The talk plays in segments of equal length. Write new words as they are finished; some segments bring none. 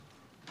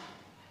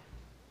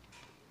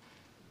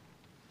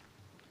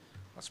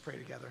Let's pray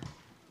together.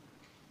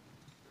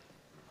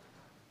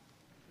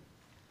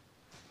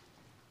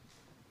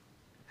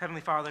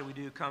 Heavenly Father, we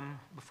do come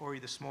before you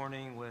this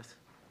morning with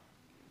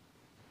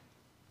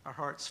our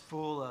hearts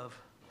full of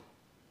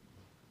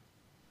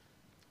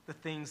the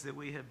things that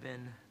we have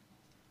been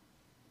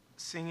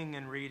singing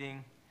and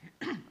reading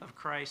of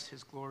Christ,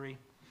 his glory,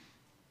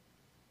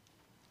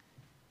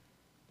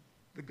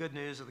 the good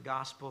news of the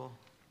gospel,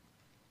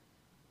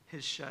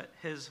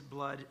 his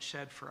blood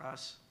shed for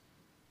us.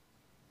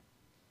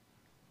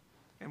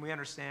 And we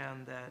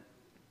understand that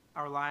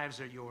our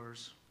lives are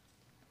yours.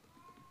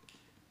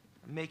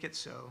 Make it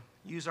so.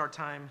 Use our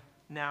time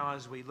now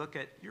as we look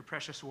at your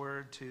precious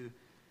word to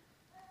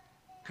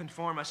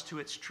conform us to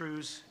its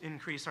truths,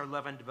 increase our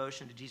love and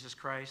devotion to Jesus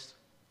Christ.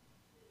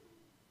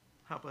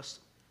 Help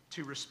us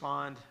to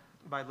respond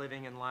by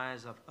living in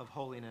lives of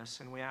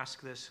holiness. And we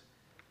ask this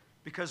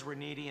because we're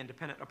needy and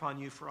dependent upon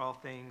you for all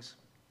things.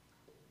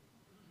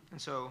 And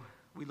so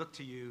we look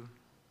to you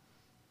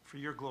for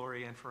your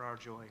glory and for our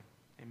joy.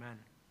 Amen.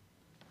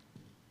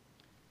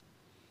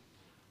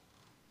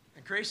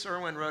 And Grace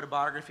Irwin wrote a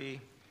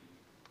biography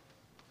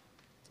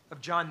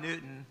of John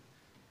Newton.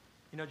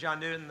 You know John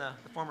Newton, the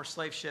former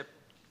slave ship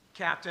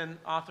captain,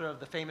 author of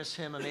the famous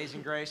hymn,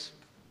 Amazing Grace.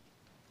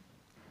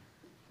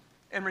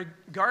 And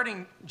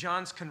regarding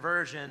John's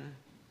conversion,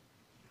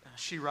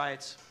 she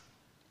writes,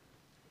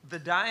 "The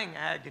dying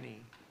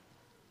agony,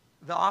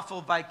 the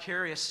awful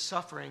vicarious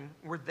suffering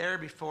were there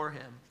before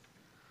him.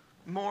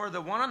 More,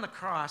 the one on the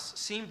cross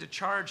seemed to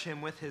charge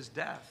him with his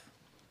death.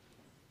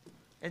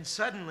 And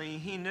suddenly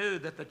he knew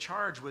that the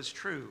charge was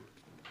true.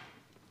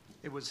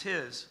 It was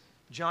his,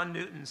 John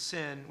Newton's,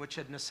 sin which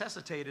had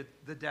necessitated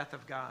the death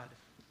of God.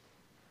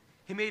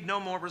 He made no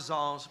more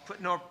resolves,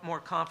 put no more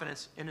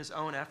confidence in his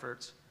own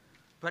efforts,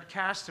 but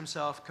cast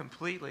himself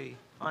completely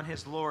on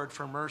his Lord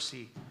for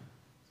mercy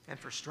and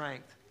for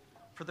strength.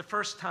 For the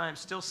first time,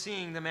 still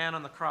seeing the man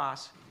on the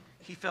cross,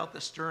 he felt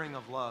the stirring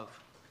of love.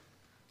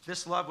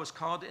 This love was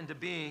called into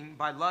being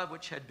by love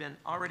which had been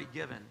already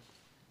given,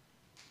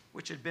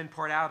 which had been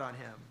poured out on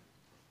him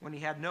when he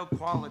had no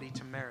quality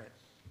to merit,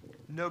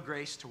 no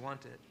grace to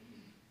want it.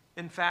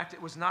 In fact,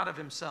 it was not of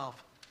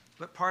himself,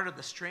 but part of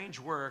the strange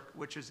work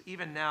which is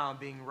even now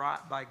being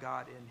wrought by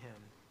God in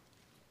him."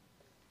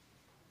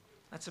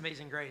 That's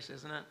amazing grace,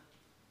 isn't it?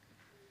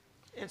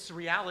 It's the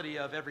reality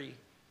of every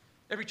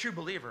true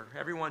believer,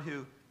 everyone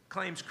who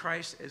claims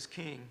Christ as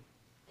King.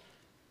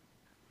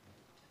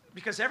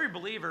 Because every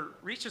believer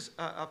reaches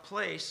a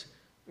place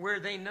where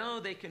they know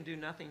they can do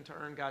nothing to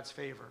earn God's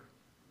favor.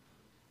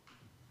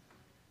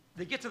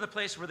 They get to the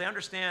place where they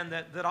understand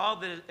that all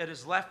that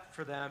is left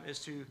for them is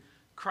to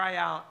cry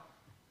out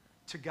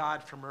to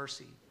God for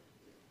mercy.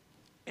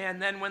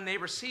 And then when they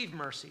receive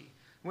mercy,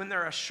 when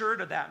they're assured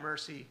of that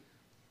mercy,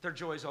 their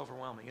joy is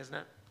overwhelming, isn't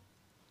it?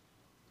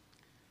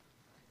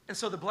 And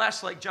so the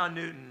blessed, like John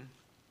Newton,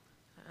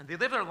 they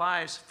live their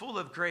lives full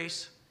of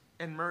grace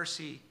and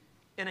mercy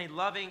in a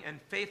loving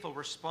and faithful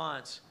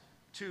response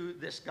to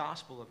this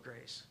gospel of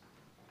grace.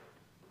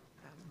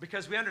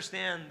 Because we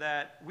understand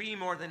that we,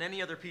 more than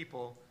any other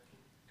people,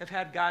 have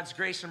had God's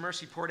grace and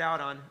mercy poured out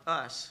on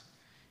us.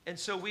 And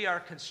so we are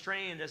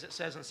constrained, as it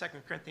says in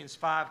 2 Corinthians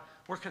 5,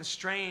 we're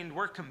constrained,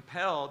 we're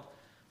compelled,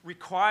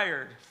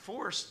 required,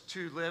 forced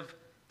to live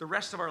the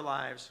rest of our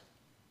lives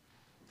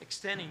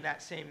extending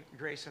that same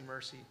grace and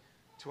mercy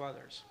to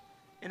others.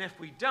 And if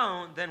we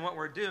don't, then what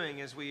we're doing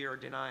is we are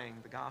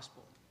denying the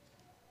gospel.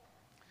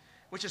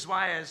 Which is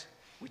why, as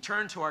we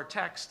turn to our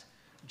text,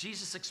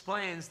 Jesus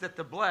explains that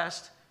the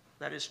blessed,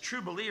 that is,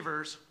 true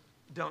believers,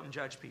 don't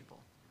judge people.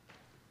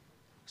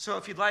 So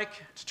if you'd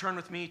like to turn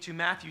with me to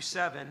Matthew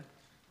 7,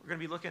 we're going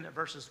to be looking at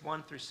verses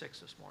 1 through 6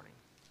 this morning.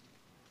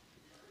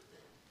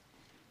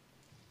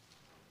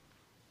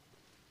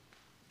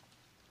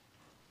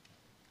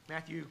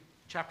 Matthew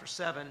chapter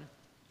 7,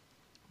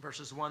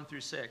 verses 1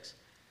 through 6.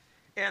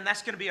 And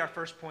that's going to be our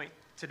first point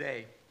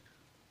today.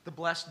 The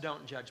blessed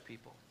don't judge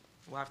people.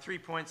 We'll have 3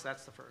 points.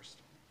 That's the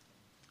first.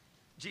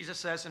 Jesus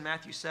says in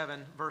Matthew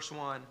 7, verse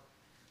 1,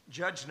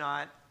 "Judge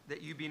not,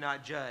 that you be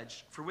not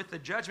judged. For with the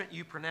judgment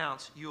you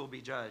pronounce, you will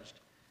be judged.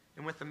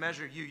 And with the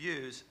measure you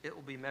use, it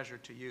will be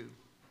measured to you.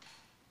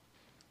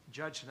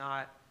 Judge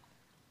not,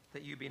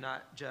 that you be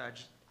not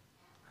judged."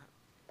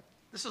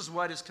 This is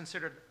what is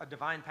considered a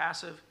divine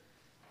passive.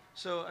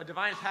 So a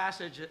divine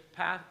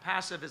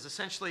passive is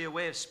essentially a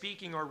way of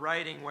speaking or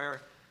writing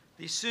where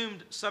the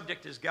assumed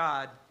subject is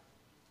God,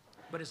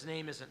 but his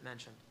name isn't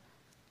mentioned.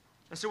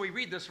 And so we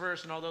read this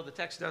verse, and although the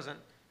text doesn't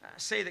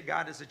say that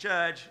God is a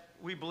judge,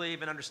 we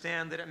believe and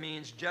understand that it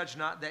means judge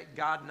not, that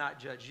God not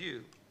judge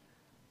you.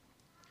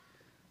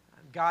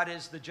 God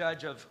is the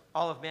judge of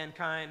all of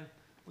mankind.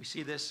 We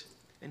see this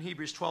in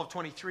Hebrews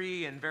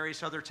 12:23 and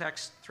various other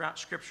texts throughout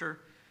Scripture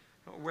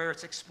where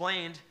it's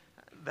explained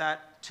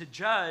that to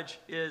judge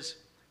is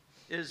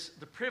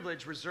the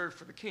privilege reserved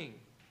for the king.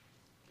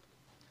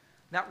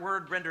 That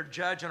word rendered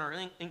judge in our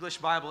English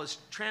Bible is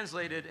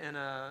translated in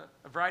a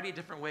variety of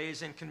different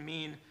ways and can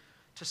mean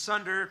to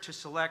sunder, to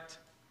select,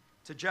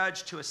 to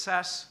judge, to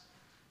assess,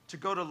 to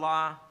go to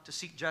law, to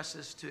seek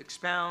justice, to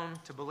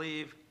expound, to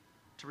believe,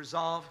 to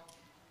resolve.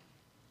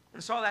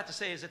 And so all that to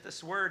say is that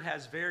this word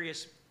has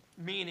various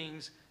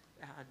meanings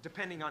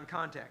depending on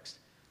context.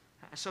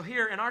 So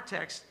here in our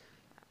text,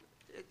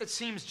 it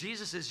seems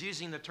Jesus is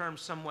using the term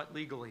somewhat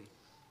legally.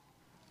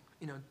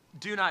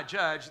 Do not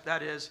judge,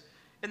 that is,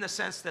 in the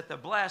sense that the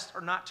blessed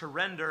are not to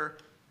render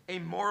a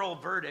moral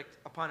verdict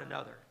upon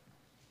another.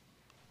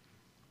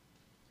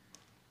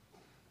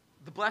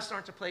 The blessed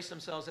aren't to place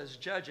themselves as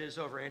judges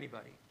over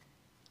anybody.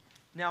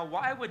 Now,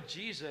 why would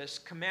Jesus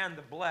command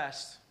the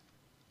blessed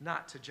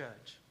not to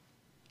judge?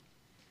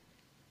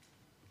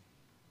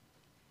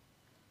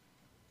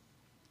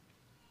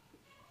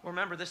 Well,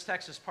 remember, this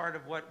text is part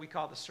of what we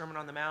call the Sermon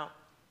on the Mount,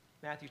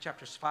 Matthew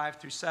chapters 5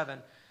 through 7.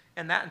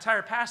 And that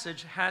entire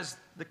passage has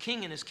the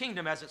king and his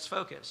kingdom as its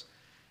focus.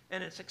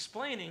 And it's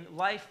explaining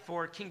life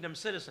for kingdom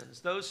citizens,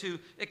 those who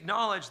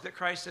acknowledge that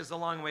Christ is the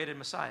long-awaited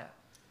Messiah.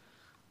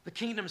 The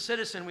kingdom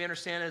citizen, we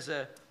understand,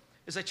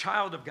 is a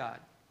child of God.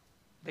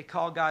 They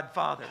call God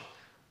Father.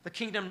 The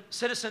kingdom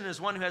citizen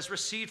is one who has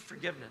received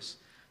forgiveness.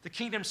 The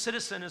kingdom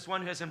citizen is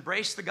one who has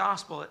embraced the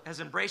gospel, has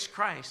embraced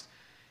Christ.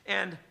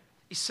 And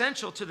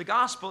essential to the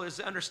gospel is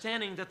the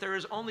understanding that there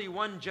is only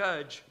one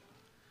judge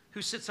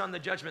who sits on the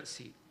judgment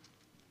seat.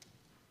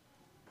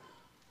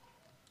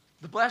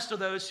 The blessed are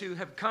those who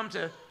have come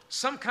to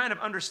some kind of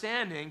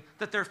understanding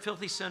that they're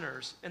filthy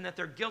sinners and that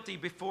they're guilty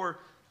before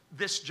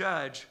this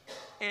judge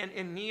and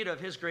in need of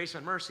his grace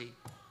and mercy.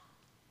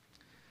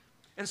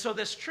 And so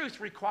this truth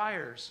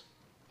requires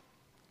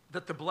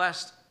that the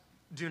blessed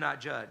do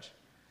not judge.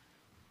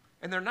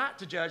 And they're not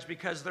to judge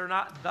because they're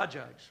not the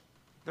judge.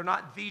 They're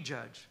not the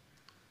judge.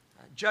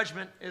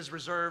 Judgment is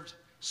reserved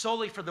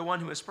solely for the one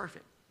who is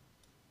perfect.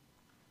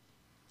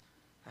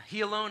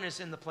 He alone is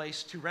in the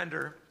place to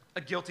render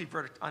a guilty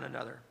verdict on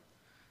another.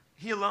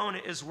 He alone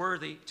is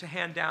worthy to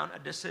hand down a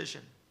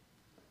decision.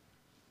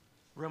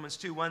 Romans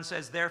 2:1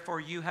 says, "Therefore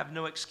you have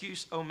no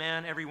excuse, O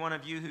man, every one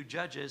of you who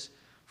judges,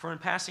 for in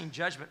passing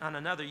judgment on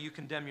another you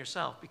condemn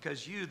yourself,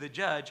 because you, the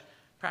judge,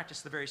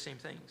 practice the very same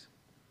things."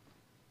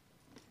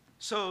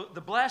 So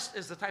the blessed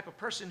is the type of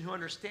person who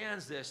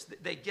understands this.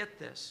 They get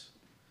this.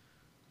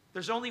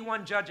 There's only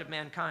one judge of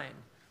mankind.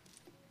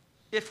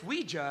 If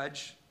we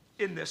judge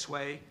in this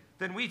way,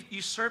 then we've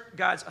usurped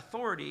God's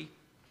authority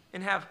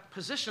and have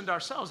positioned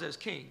ourselves as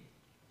king.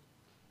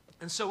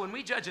 And so when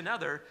we judge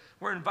another,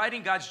 we're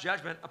inviting God's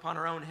judgment upon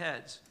our own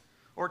heads,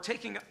 or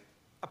taking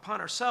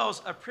upon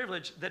ourselves a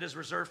privilege that is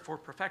reserved for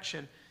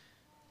perfection,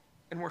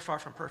 and we're far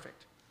from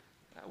perfect.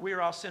 We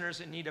are all sinners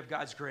in need of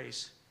God's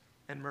grace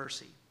and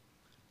mercy.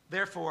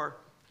 Therefore,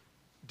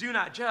 do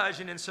not judge,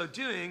 and in so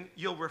doing,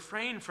 you'll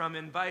refrain from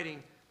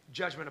inviting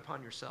judgment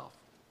upon yourself.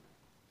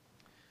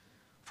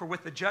 For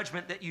with the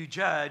judgment that you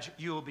judge,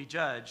 you will be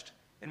judged,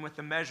 and with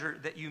the measure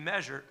that you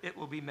measure, it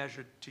will be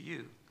measured to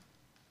you.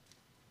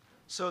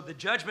 So the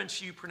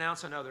judgments you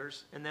pronounce on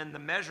others, and then the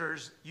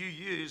measures you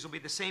use will be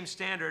the same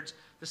standards,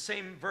 the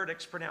same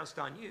verdicts pronounced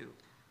on you.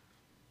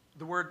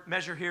 The word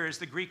measure here is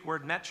the Greek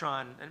word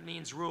metron, and it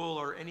means rule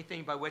or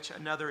anything by which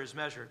another is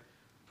measured.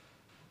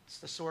 It's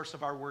the source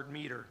of our word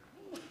meter.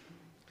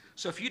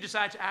 So if you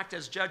decide to act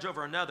as judge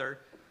over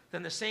another,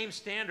 then the same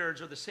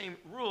standards or the same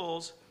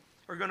rules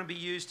are going to be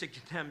used to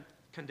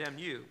condemn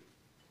you.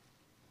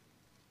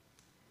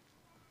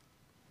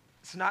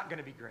 It's not going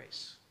to be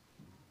grace.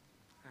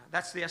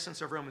 That's the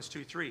essence of Romans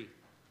 2:3,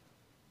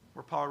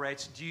 where Paul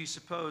writes, "Do you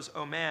suppose,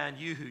 O man,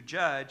 you who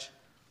judge,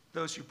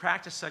 those who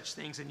practice such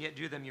things and yet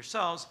do them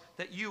yourselves,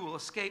 that you will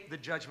escape the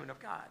judgment of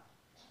God?"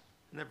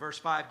 And then verse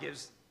 5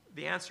 gives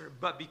the answer,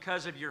 "But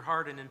because of your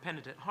hard and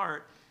impenitent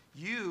heart,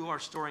 you are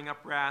storing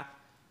up wrath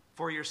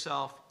for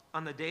yourself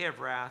on the day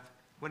of wrath,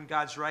 when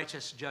God's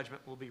righteous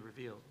judgment will be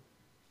revealed."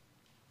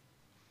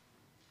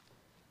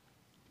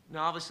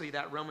 Now, obviously,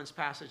 that Romans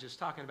passage is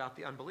talking about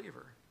the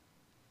unbeliever.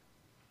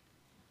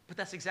 But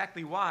that's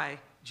exactly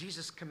why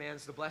Jesus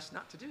commands the blessed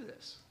not to do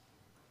this.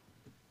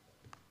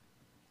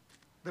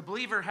 The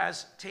believer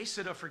has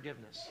tasted of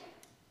forgiveness.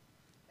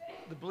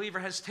 The believer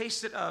has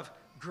tasted of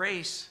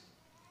grace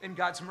and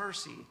God's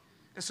mercy.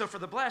 And so for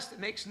the blessed, it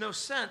makes no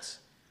sense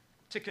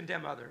to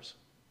condemn others.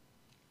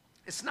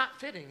 It's not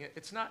fitting.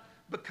 It's not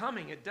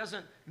becoming. It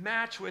doesn't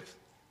match with,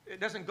 it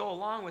doesn't go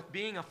along with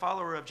being a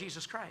follower of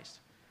Jesus Christ.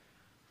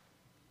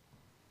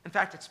 In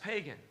fact, it's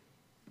pagan.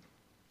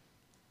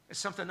 It's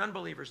something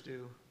unbelievers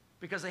do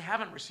because they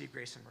haven't received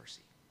grace and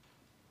mercy.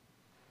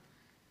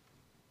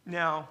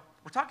 Now,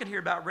 we're talking here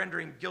about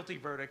rendering guilty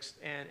verdicts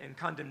and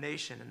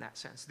condemnation in that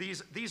sense.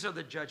 These are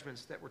the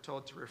judgments that we're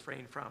told to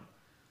refrain from.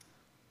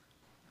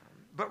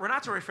 But we're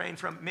not to refrain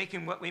from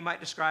making what we might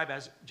describe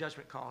as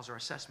judgment calls or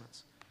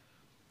assessments.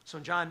 So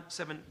in John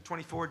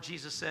 7:24,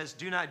 Jesus says,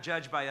 "Do not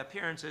judge by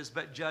appearances,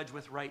 but judge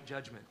with right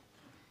judgment."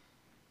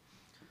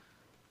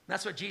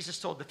 That's what Jesus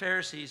told the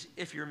Pharisees,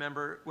 if you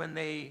remember, when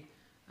they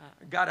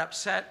got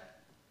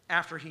upset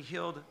after he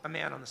healed a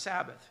man on the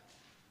Sabbath.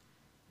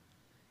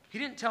 He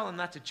didn't tell them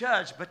not to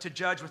judge, but to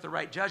judge with the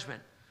right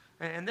judgment.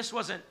 And this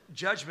wasn't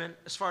judgment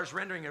as far as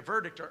rendering a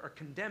verdict or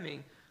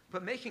condemning,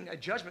 but making a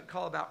judgment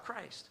call about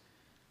Christ.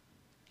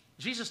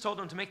 Jesus told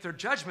them to make their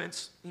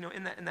judgments,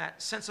 in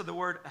that sense of the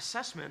word,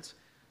 assessments,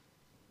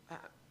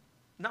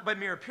 not by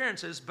mere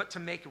appearances, but to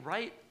make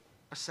right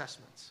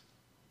assessments.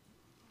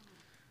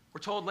 We're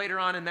told later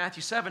on in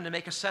Matthew 7 to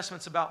make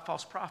assessments about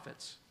false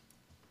prophets.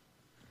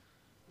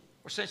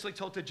 We're essentially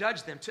told to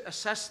judge them, to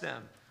assess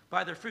them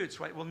by their fruits,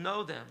 right? We'll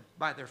know them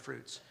by their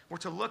fruits. We're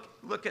to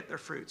look at their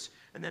fruits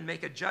and then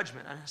make a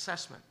judgment, an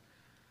assessment.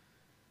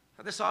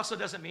 Now, this also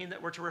doesn't mean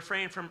that we're to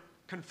refrain from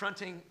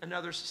confronting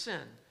another's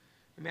sin.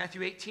 In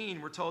Matthew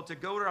 18, we're told to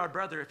go to our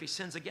brother if he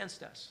sins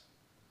against us.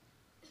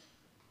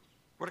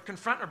 We're to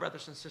confront our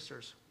brothers and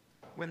sisters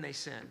when they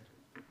sin.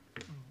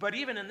 But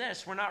even in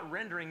this, we're not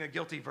rendering a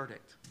guilty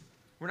verdict.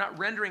 We're not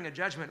rendering a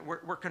judgment.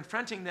 We're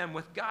confronting them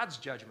with God's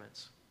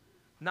judgments,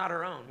 not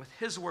our own, with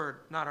his word,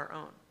 not our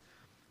own.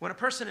 When a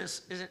person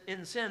is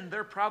in sin,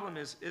 their problem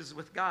is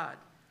with God,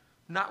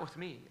 not with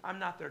me. I'm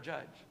not their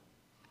judge.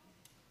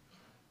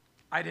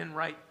 I didn't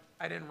write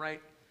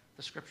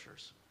the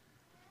scriptures.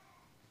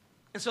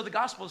 And so the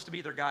gospel is to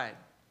be their guide,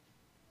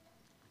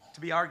 to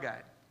be our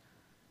guide.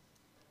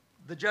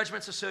 The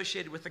judgments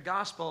associated with the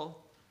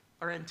gospel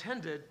are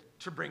intended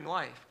to bring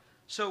life.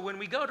 So when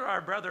we go to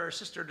our brother or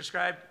sister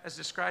as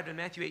described in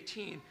Matthew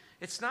 18,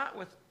 it's not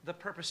with the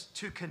purpose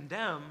to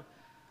condemn,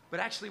 but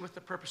actually with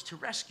the purpose to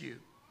rescue.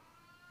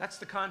 That's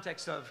the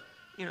context of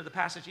the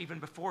passage even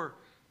before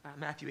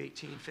Matthew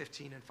 18,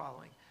 15 and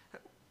following.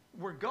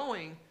 We're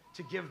going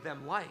to give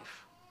them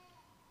life.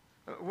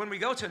 When we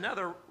go to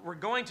another, we're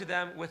going to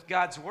them with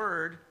God's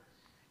word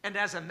and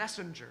as a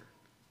messenger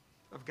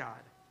of God.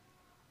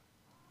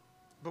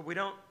 But we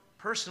don't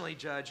personally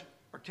judge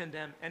or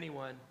condemn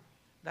anyone.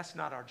 That's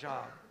not our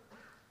job.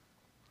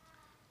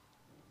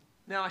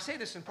 Now, I say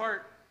this in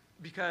part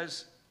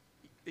because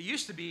it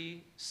used to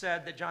be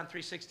said that John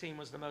 3:16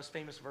 was the most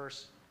famous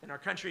verse in our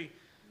country,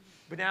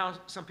 but now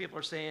some people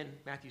are saying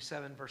Matthew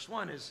 7, verse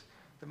 1 is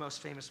the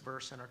most famous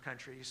verse in our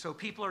country. So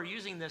people are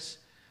using this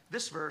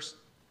verse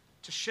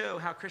to show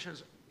how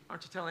Christians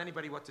aren't to tell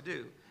anybody what to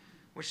do,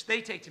 which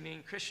they take to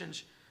mean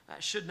Christians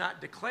should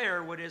not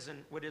declare what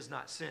is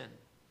not sin.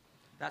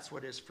 That's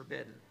what is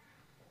forbidden.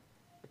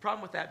 The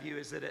problem with that view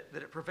is that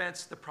it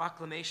prevents the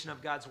proclamation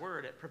of God's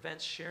word. It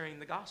prevents sharing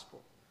the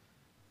gospel.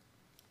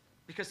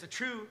 Because the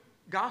true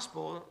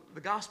gospel,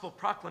 the gospel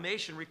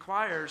proclamation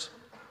requires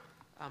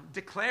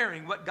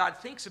declaring what God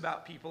thinks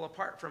about people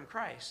apart from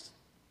Christ.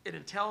 It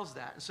entails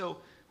that. And so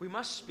we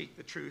must speak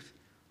the truth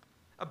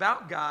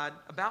about God,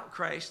 about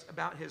Christ,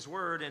 about his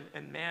word,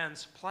 and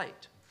man's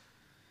plight.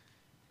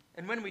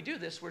 And when we do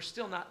this, we're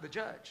still not the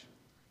judge.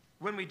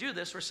 When we do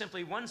this, we're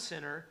simply one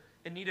sinner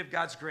in need of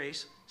God's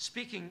grace,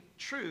 speaking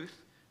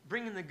truth,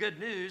 bringing the good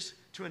news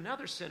to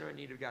another sinner in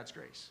need of God's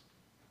grace.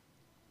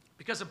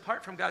 Because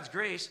apart from God's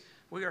grace,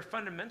 we are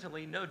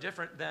fundamentally no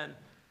different than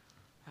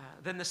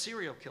the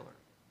serial killer.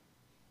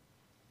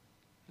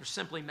 We're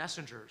simply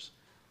messengers.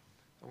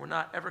 We're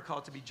not ever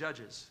called to be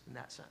judges in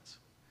that sense.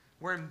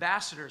 We're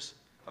ambassadors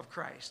of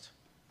Christ.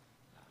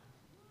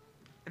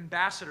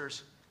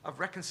 Ambassadors of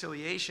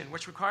reconciliation,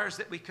 which requires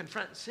that we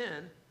confront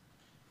sin,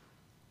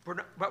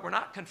 but we're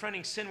not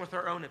confronting sin with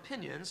our own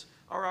opinions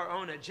or our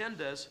own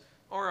agendas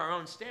or our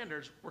own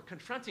standards. We're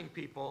confronting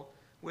people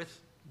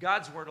with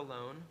God's word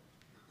alone,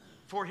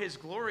 for his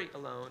glory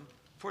alone,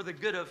 for the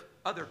good of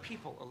other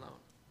people alone.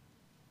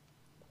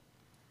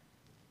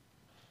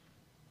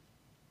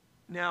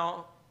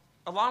 Now,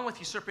 along with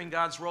usurping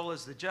God's role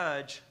as the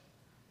judge,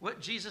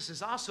 what Jesus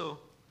is also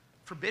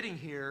forbidding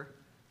here,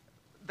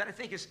 that I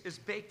think is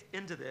baked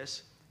into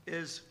this,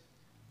 is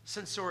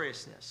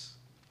censoriousness.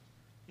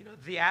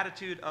 The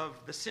attitude of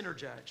the sinner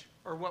judge,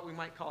 or what we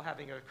might call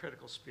having a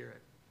critical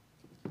spirit.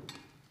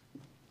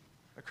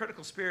 A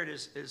critical spirit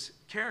is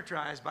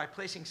characterized by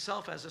placing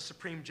self as a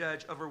supreme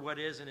judge over what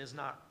is and is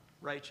not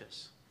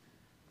righteous.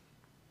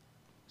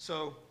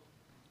 So,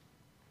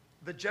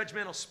 the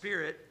judgmental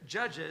spirit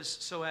judges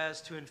so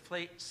as to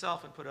inflate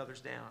self and put others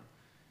down.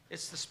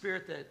 It's the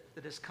spirit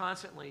that is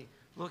constantly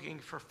looking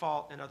for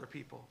fault in other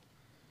people.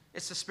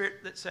 It's the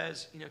spirit that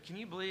says, can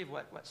you believe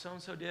what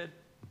so-and-so did?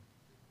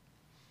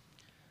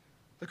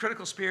 The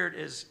critical spirit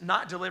is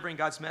not delivering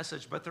God's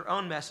message, but their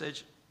own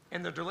message,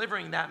 and they're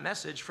delivering that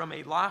message from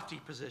a lofty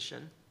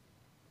position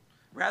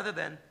rather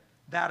than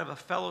that of a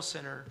fellow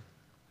sinner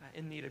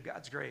in need of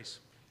God's grace.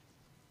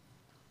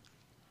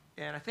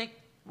 And I think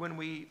when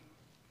we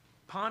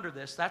ponder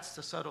this, that's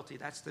the subtlety,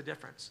 that's the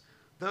difference.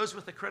 Those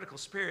with a critical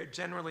spirit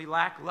generally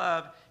lack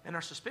love and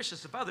are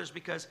suspicious of others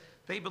because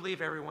they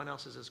believe everyone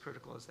else is as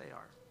critical as they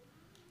are.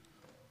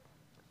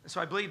 And so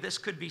I believe this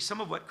could be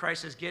some of what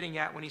Christ is getting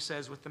at when he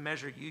says, with the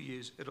measure you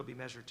use, it'll be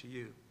measured to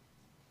you.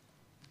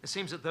 It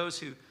seems that those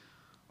who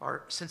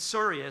are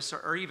censorious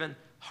are even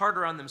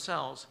harder on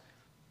themselves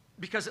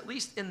because at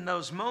least in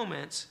those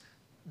moments,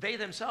 they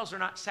themselves are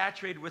not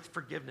saturated with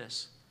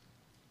forgiveness.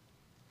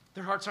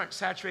 Their hearts aren't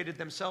saturated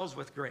themselves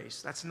with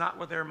grace. That's not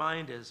what their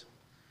mind is,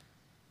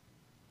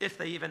 if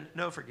they even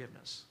know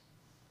forgiveness.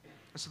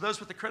 And so those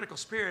with the critical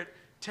spirit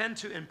tend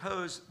to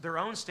impose their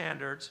own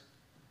standards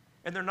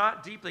And they're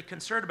not deeply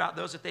concerned about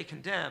those that they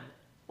condemn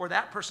or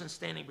that person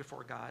standing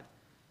before God.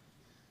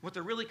 What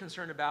they're really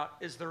concerned about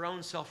is their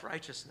own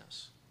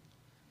self-righteousness,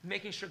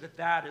 making sure that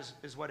that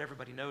is what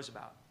everybody knows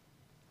about.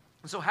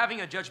 And so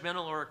having a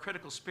judgmental or a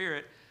critical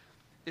spirit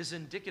is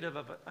indicative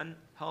of an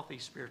unhealthy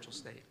spiritual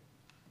state.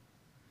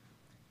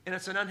 And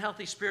it's an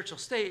unhealthy spiritual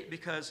state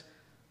because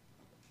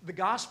the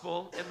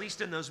gospel, at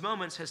least in those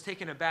moments, has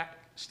taken a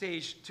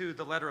backstage to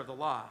the letter of the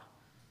law.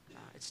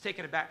 It's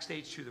taken a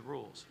backstage to the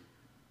rules.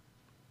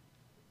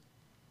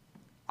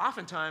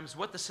 Oftentimes,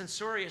 what the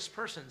censorious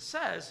person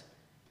says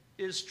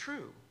is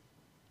true,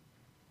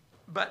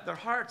 but their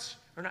hearts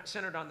are not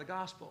centered on the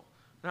gospel.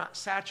 They're not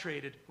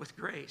saturated with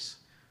grace.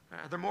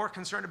 They're more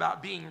concerned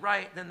about being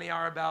right than they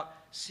are about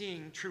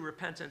seeing true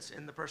repentance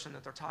in the person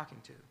that they're talking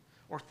to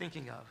or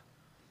thinking of.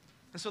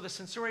 And so the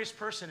censorious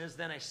person is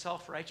then a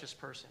self-righteous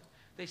person.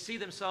 They see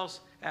themselves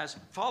as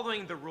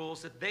following the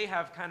rules that they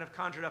have kind of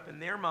conjured up in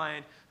their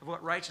mind of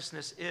what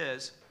righteousness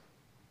is,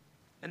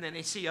 and then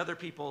they see other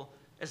people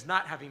as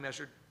not having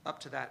measured up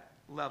to that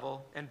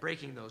level and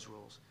breaking those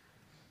rules.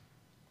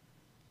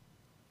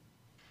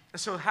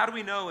 And so how do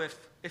we know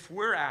if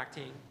we're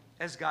acting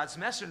as God's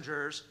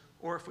messengers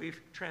or if we've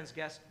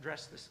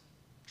transgressed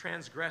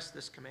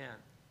this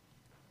command?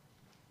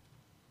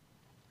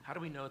 How do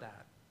we know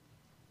that?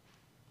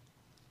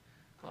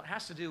 Well, it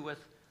has to do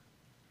with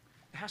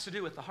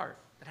the heart.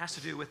 It has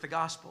to do with the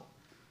gospel.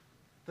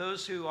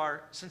 Those who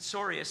are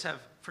censorious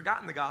have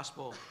forgotten the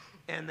gospel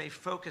and they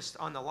focused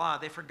on the law.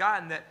 They've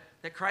forgotten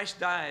that Christ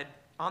died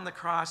on the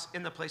cross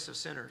in the place of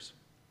sinners,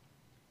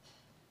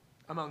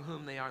 among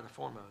whom they are the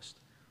foremost.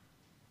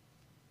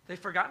 They've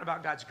forgotten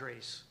about God's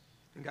grace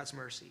and God's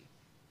mercy.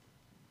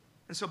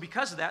 And so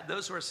because of that,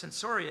 those who are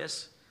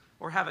censorious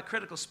or have a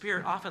critical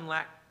spirit often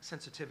lack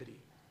sensitivity.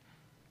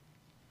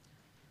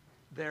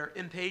 They're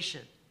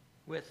impatient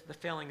with the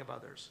failing of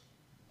others.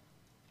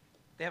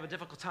 They have a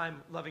difficult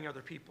time loving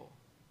other people.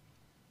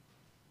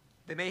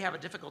 They may have a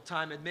difficult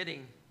time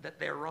admitting that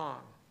they're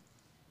wrong.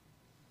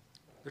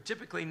 They're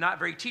typically not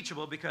very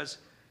teachable because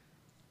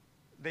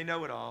they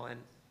know it all and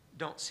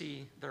don't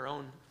see their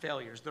own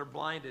failures. They're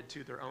blinded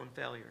to their own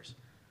failures.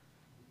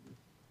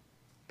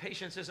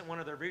 Patience isn't one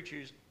of their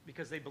virtues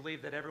because they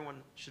believe that everyone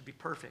should be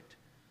perfect.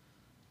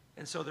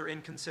 And so they're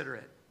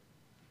inconsiderate.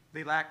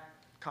 They lack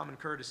common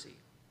courtesy.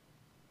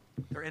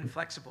 They're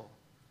inflexible.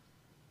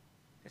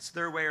 It's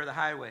their way or the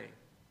highway.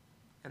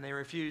 And they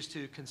refuse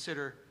to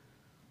consider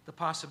the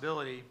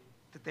possibility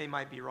that they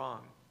might be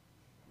wrong.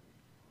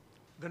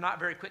 They're not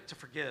very quick to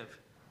forgive,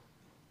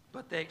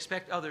 but they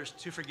expect others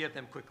to forgive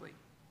them quickly.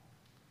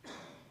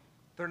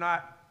 They're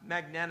not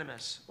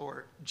magnanimous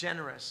or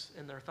generous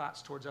in their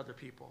thoughts towards other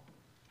people.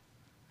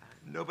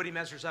 Nobody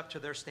measures up to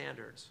their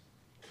standards,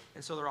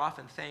 and so they're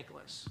often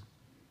thankless.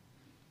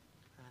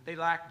 They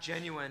lack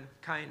genuine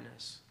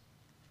kindness.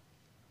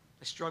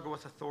 They struggle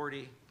with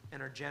authority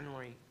and are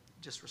generally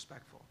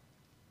disrespectful.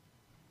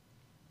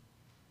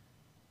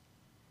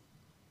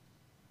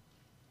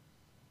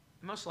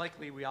 Most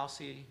likely, we all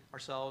see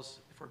ourselves,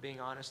 if we're being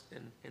honest,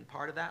 in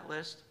part of that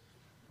list.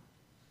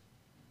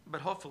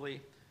 But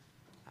hopefully,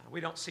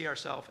 we don't see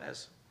ourselves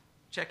as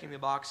checking the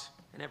box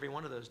in every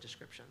one of those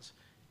descriptions.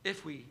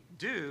 If we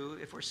do,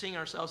 if we're seeing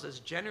ourselves as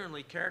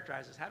genuinely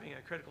characterized as having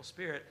a critical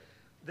spirit,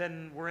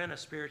 then we're in a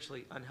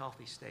spiritually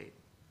unhealthy state.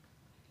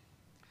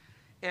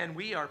 And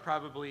we are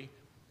probably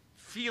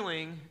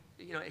feeling,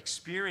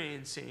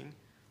 experiencing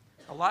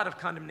a lot of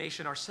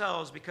condemnation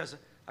ourselves because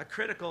a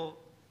critical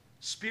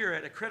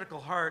spirit, a critical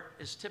heart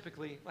is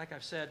typically, like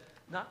I've said,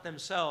 not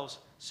themselves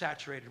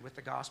saturated with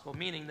the gospel,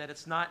 meaning that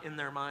it's not in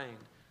their mind.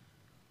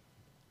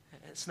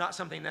 It's not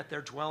something that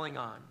they're dwelling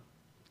on.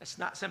 It's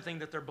not something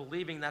that they're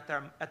believing that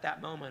they're at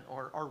that moment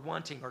or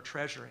wanting or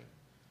treasuring.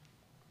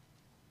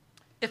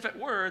 If it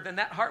were, then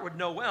that heart would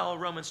know well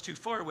Romans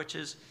 2:4,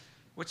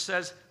 which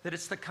says that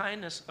it's the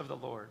kindness of the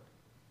Lord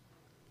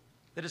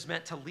that is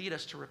meant to lead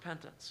us to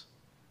repentance.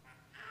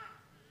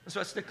 And so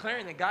it's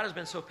declaring that God has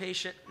been so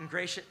patient and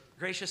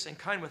gracious and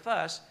kind with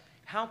us.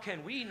 How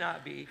can we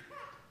not be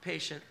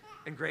patient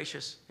and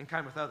gracious and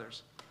kind with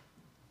others?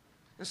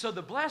 And so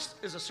the blessed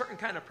is a certain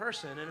kind of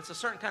person, and it's a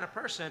certain kind of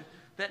person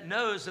that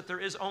knows that there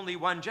is only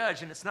one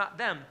judge, and it's not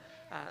them.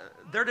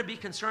 They're to be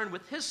concerned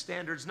with his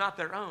standards, not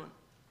their own.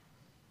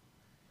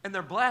 And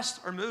they're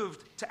blessed or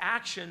moved to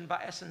action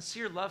by a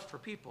sincere love for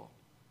people.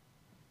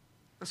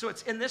 And so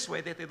it's in this way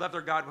that they love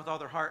their God with all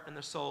their heart and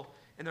their soul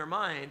and their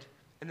mind,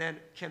 and then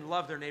can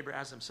love their neighbor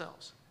as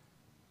themselves.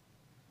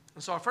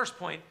 And so our first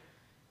point,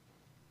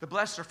 the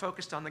blessed are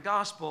focused on the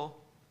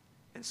gospel,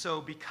 and so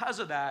because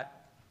of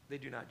that, they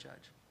do not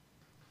judge.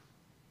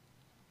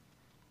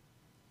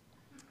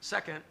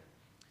 Second,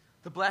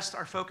 the blessed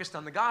are focused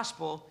on the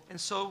gospel,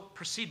 and so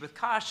proceed with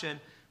caution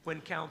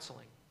when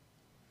counseling.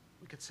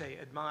 We could say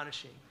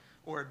admonishing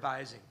or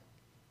advising.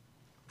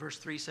 Verse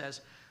 3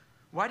 says,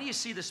 "Why do you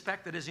see the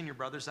speck that is in your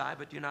brother's eye,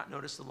 but do not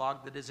notice the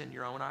log that is in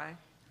your own eye?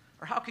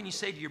 Or how can you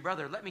say to your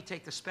brother, 'Let me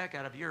take the speck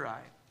out of your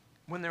eye,'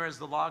 when there is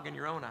the log in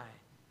your own eye?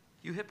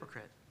 You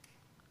hypocrite.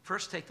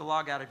 First take the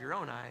log out of your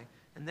own eye,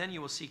 and then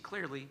you will see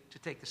clearly to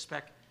take the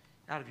speck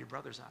out of your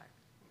brother's eye.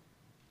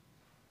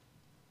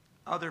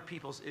 Other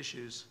people's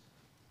issues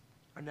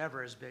are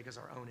never as big as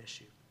our own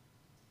issue.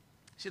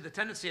 See, the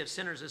tendency of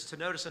sinners is to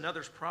notice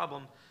another's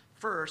problem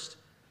first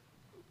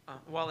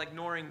while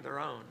ignoring their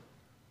own.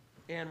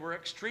 And we're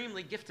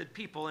extremely gifted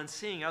people in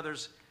seeing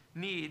others'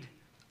 need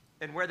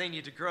and where they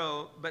need to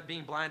grow, but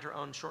being blind to our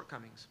own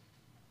shortcomings.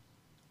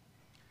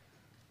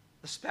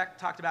 The speck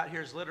talked about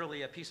here is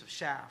literally a piece of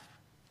chaff.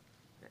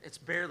 It's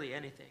barely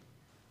anything.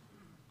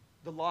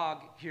 The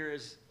log here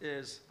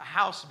is a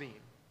house beam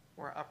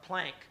or a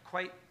plank,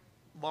 quite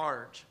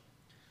large.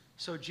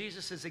 So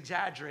Jesus is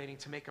exaggerating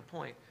to make a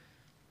point.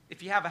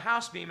 If you have a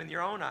house beam in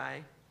your own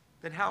eye,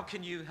 then how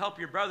can you help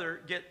your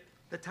brother get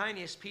the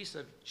tiniest piece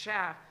of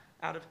chaff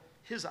out of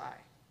his eye?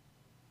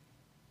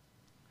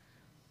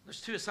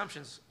 There's two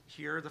assumptions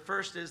here. The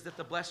first is that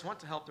the blessed want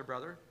to help their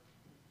brother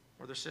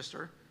or their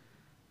sister.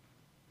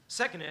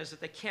 Second is that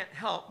they can't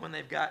help when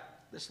they've got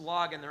this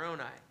log in their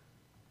own eye.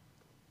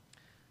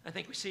 I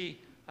think we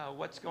see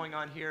what's going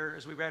on here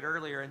as we read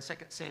earlier in 2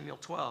 Samuel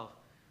 12.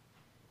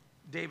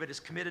 David has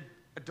committed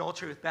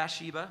adultery with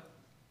Bathsheba,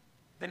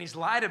 then he's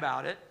lied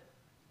about it,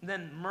 and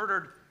then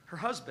murdered her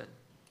husband.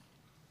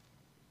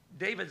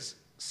 David's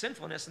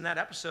sinfulness in that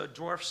episode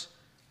dwarfs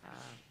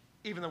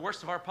even the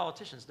worst of our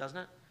politicians, doesn't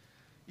it?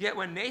 Yet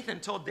when Nathan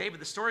told David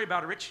the story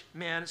about a rich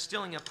man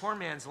stealing a poor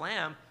man's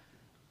lamb,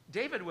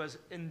 David was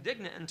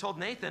indignant and told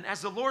Nathan,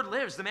 "As the Lord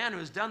lives, the man who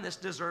has done this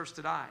deserves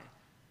to die.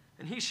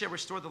 And he shall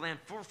restore the land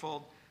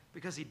fourfold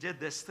because he did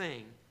this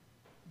thing,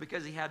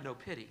 because he had no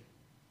pity."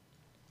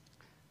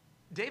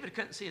 David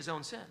couldn't see his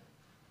own sin.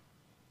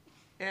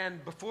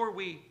 And before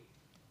we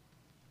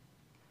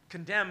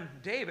condemn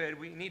David,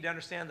 we need to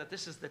understand that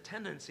this is the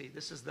tendency,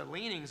 this is the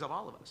leanings of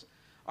all of us.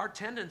 Our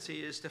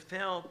tendency is to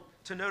fail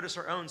to notice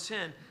our own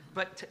sin,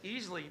 but to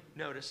easily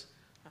notice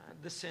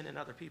the sin in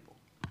other people.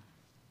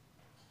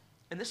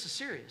 And this is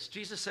serious.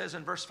 Jesus says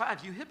in verse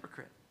 5, "You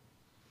hypocrite."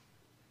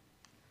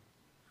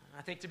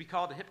 I think to be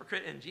called a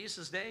hypocrite in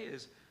Jesus' day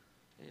is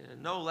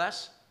no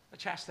less a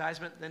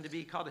chastisement than to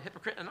be called a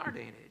hypocrite in our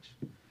day and age.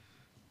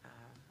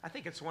 I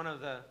think it's one of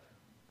the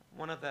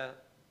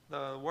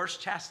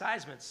worst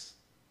chastisements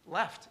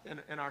left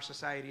in our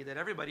society that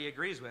everybody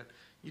agrees with.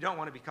 You don't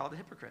want to be called a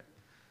hypocrite.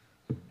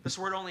 This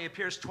word only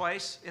appears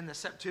twice in the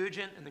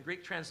Septuagint, in the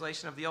Greek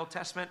translation of the Old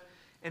Testament.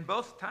 In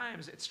both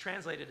times, it's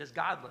translated as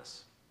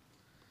godless.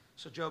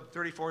 So Job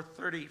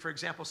 34:30, for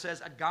example,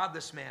 says, "A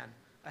godless man,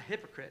 a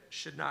hypocrite,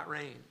 should not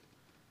reign."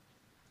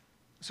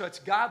 So it's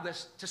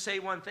godless to say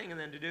one thing and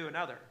then to do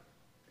another.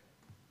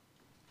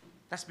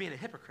 That's being a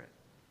hypocrite.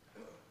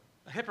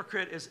 A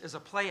hypocrite is a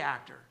play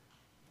actor,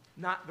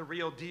 not the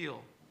real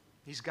deal.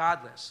 He's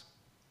godless.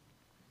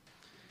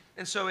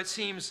 And so it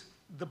seems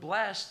the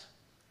blessed,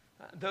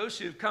 those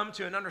who've come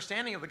to an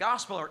understanding of the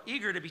gospel, are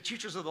eager to be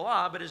teachers of the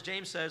law, but as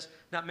James says,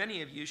 not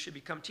many of you should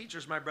become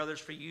teachers, my brothers,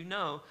 for you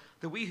know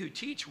that we who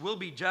teach will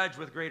be judged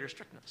with greater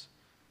strictness.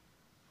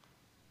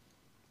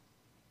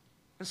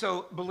 And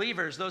so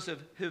believers, those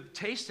who've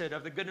tasted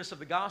of the goodness of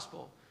the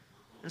gospel,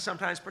 and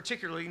sometimes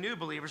particularly new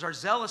believers, are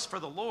zealous for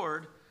the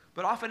Lord,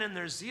 but often in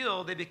their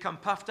zeal, they become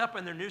puffed up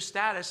in their new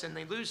status and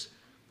they lose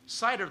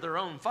sight of their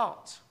own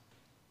faults.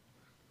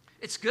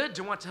 It's good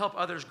to want to help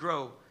others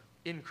grow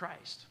in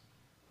Christ.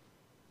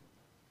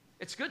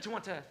 It's good to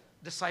want to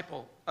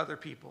disciple other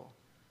people,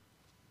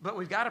 but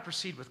we've got to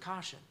proceed with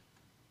caution.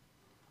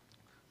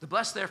 The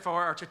blessed,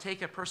 therefore, are to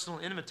take a personal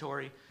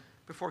inventory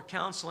before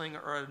counseling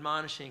or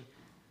admonishing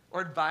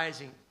or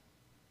advising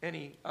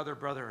any other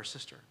brother or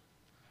sister.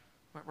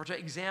 We're to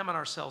examine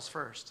ourselves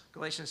first.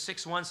 Galatians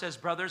 6:1 says,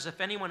 "Brothers, if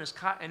anyone is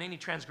caught in any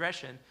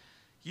transgression,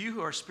 you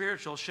who are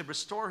spiritual should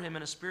restore him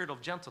in a spirit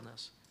of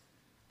gentleness.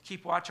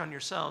 Keep watch on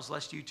yourselves,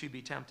 lest you too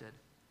be tempted.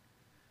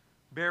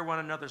 Bear one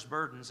another's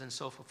burdens and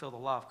so fulfill the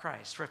law of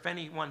Christ. For if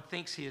anyone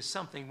thinks he is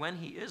something when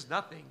he is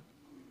nothing,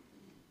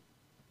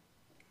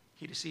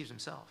 he deceives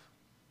himself."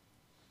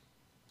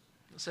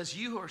 It says,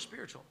 you who are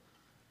spiritual.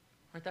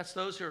 Right? That's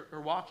those who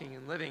are walking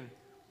and living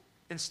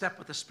in step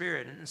with the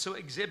Spirit, and so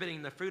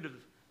exhibiting the fruit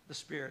of the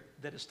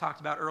Spirit that is talked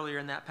about earlier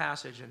in that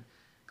passage in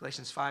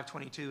Galatians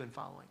 5:22 and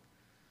following.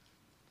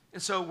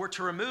 And so we're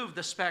to remove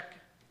the speck,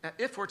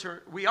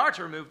 we are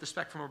to remove the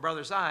speck from a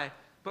brother's eye,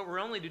 but we're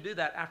only to do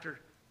that after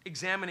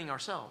examining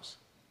ourselves,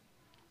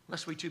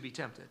 lest we too be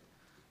tempted,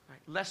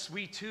 right? Lest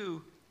we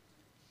too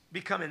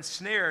become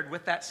ensnared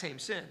with that same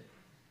sin.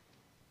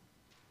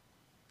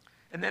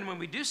 And then when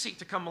we do seek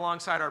to come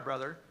alongside our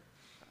brother,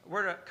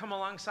 we're to come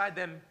alongside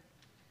them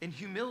in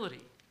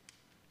humility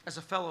as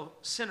a fellow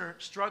sinner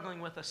struggling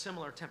with a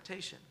similar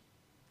temptation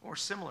or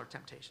similar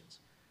temptations.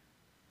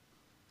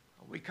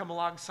 We come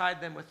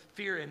alongside them with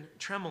fear and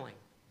trembling,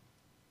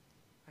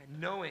 right?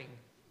 Knowing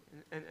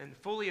and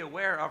fully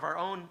aware of our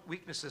own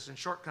weaknesses and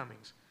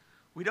shortcomings.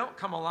 We don't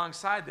come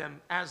alongside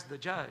them as the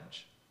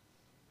judge,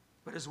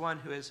 but as one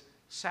who is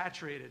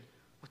saturated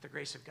with the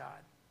grace of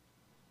God.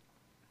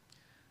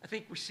 I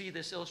think we see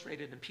this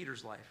illustrated in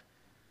Peter's life.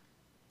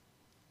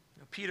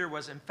 Peter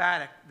was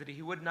emphatic that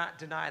he would not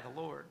deny the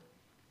Lord.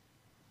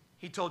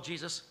 He told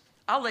Jesus,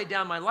 I'll lay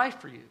down my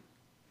life for you.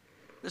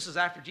 This is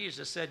after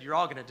Jesus said, you're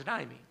all going to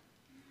deny me.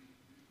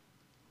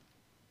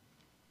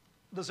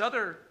 Those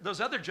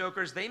other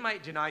jokers, they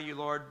might deny you,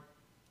 Lord,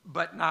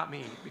 but not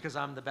me, because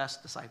I'm the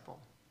best disciple.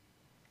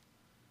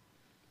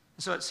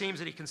 So it seems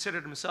that he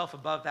considered himself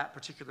above that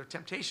particular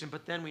temptation.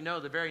 But then we know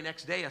the very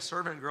next day, a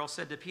servant girl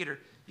said to Peter,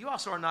 you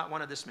also are not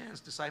one of this man's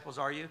disciples,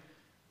 are you?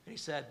 And he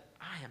said,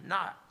 I am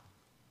not.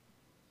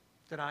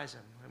 Denies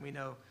him. And we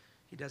know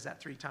he does that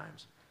 3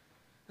 times.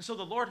 And so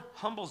the Lord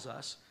humbles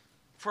us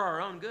for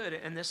our own good.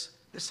 And this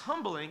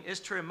humbling is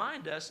to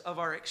remind us of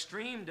our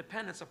extreme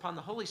dependence upon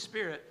the Holy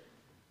Spirit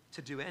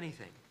to do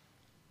anything.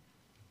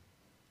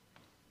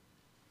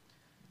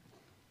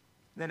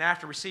 Then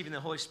after receiving the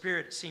Holy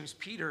Spirit, it seems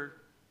Peter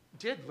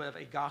did live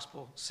a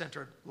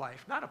gospel-centered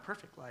life. Not a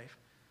perfect life,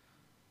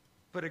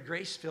 but a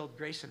grace-filled,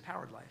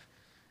 grace-empowered life.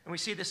 And we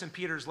see this in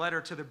Peter's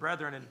letter to the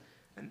brethren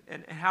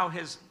and how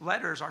his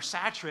letters are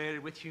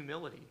saturated with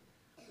humility,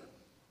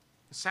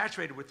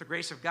 saturated with the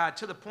grace of God,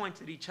 to the point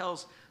that he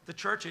tells the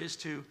churches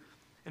to,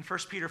 in 1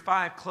 Peter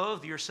 5,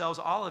 clothe yourselves,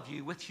 all of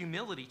you, with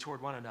humility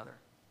toward one another.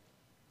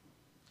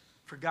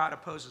 For God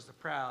opposes the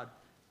proud,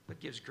 but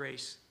gives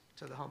grace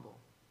to the humble.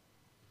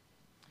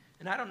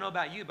 And I don't know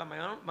about you, but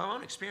my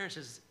own experience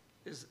is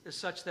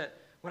such that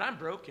when I'm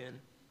broken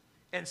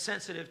and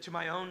sensitive to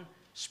my own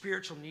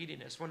spiritual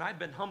neediness, when I've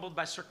been humbled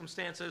by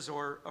circumstances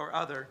or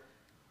other,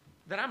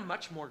 that I'm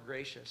much more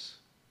gracious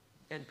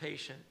and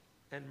patient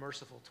and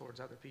merciful towards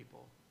other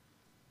people.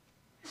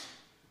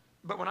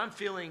 But when I'm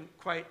feeling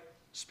quite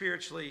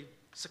spiritually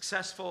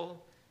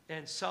successful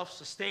and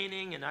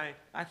self-sustaining, and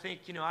I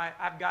think,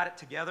 I've got it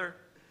together,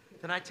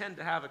 then I tend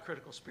to have a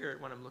critical spirit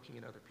when I'm looking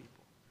at other people.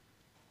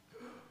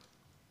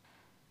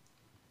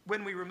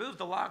 When we remove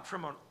the log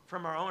from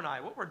our own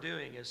eye, what we're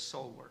doing is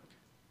soul work.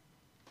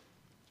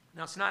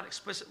 Now, it's not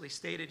explicitly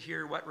stated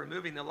here what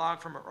removing the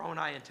log from our own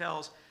eye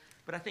entails,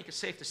 but I think it's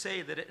safe to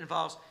say that it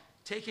involves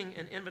taking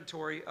an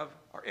inventory of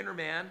our inner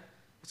man,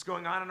 what's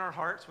going on in our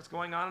hearts, what's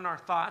going on in our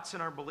thoughts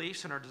and our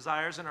beliefs and our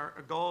desires and our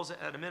goals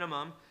at a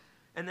minimum,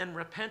 and then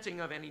repenting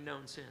of any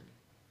known sin.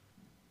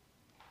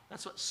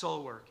 That's what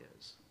soul work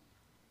is.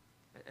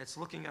 It's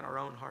looking at our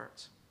own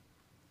hearts.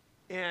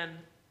 And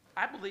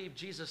I believe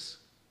Jesus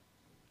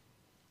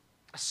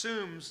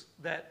assumes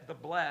that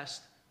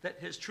that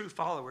his true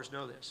followers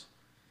know this.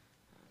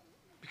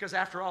 Because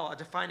after all, a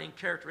defining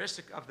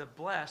characteristic of the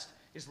blessed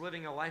is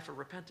living a life of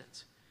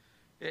repentance.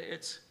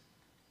 It's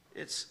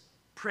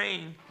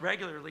praying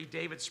regularly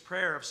David's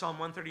prayer of Psalm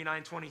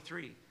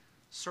 139:23.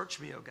 Search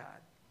me, O God,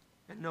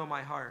 and know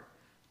my heart.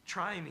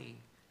 Try me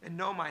and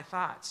know my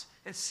thoughts,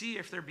 and see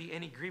if there be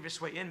any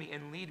grievous way in me,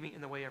 and lead me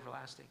in the way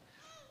everlasting.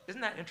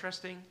 Isn't that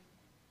interesting?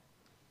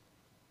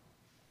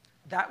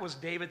 That was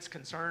David's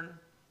concern.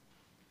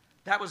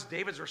 That was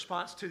David's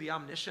response to the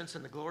omniscience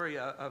and the glory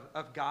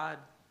of God.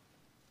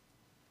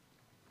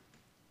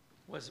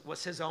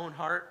 Was his own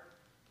heart?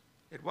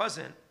 It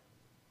wasn't.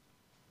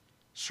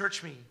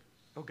 Search me,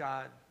 O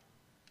God,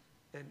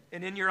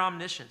 and in your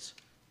omniscience,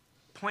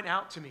 point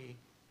out to me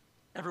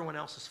everyone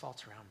else's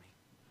faults around me.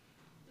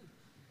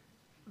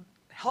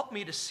 Help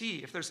me to see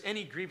if there's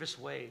any grievous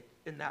way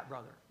in that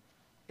brother,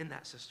 in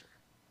that sister,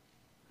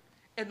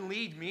 and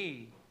lead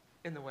me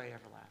in the way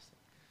everlasting.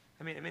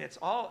 I mean, it's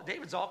all,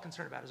 David's all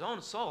concerned about his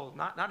own soul,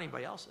 not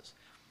anybody else's.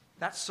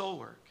 That's soul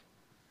work.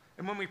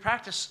 And when we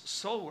practice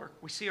soul work,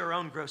 we see our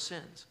own gross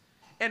sins.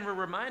 And we're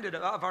reminded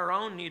of our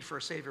own need for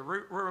a Savior.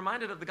 We're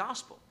reminded of the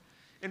gospel.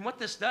 And what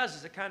this does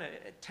is it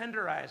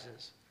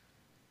tenderizes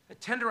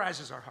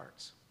our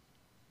hearts.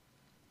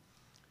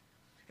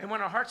 And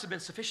when our hearts have been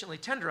sufficiently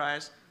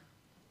tenderized,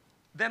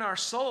 then our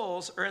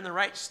souls are in the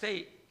right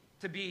state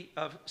to be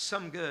of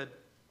some good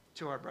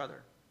to our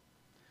brother.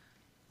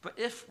 But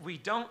if we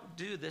don't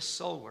do this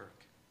soul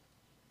work,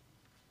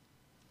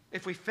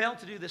 if we fail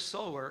to do this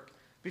soul work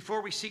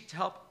before we seek to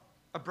help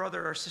a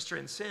brother or sister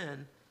in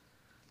sin,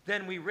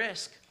 then we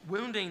risk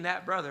wounding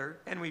that brother,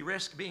 and we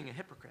risk being a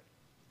hypocrite,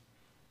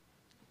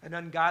 an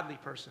ungodly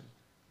person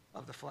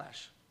of the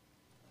flesh.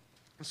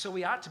 And so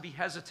we ought to be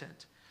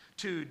hesitant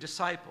to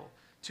disciple,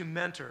 to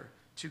mentor,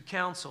 to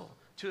counsel,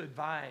 to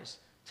advise,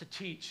 to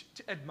teach,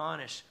 to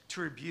admonish,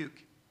 to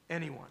rebuke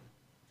anyone.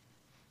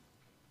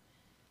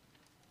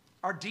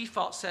 Our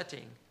default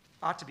setting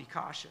ought to be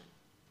caution.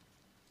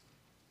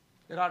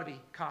 It ought to be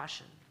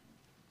caution,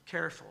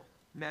 careful,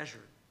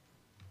 measured.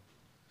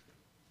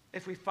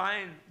 If we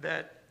find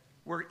that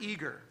we're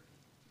eager,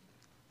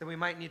 then we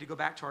might need to go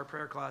back to our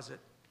prayer closet,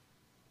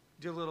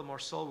 do a little more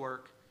soul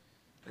work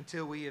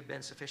until we have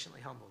been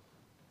sufficiently humbled.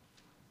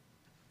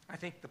 I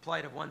think the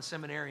plight of one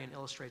seminarian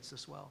illustrates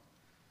this well.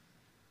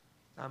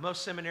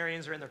 Most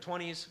seminarians are in their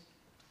 20s,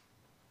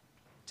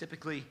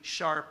 typically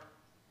sharp,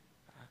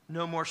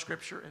 know more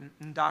scripture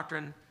and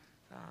doctrine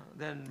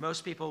than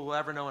most people will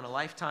ever know in a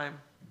lifetime.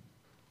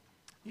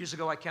 Years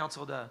ago, I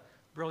counseled a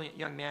brilliant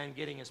young man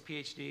getting his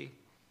PhD,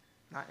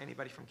 not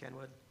anybody from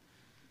Kenwood.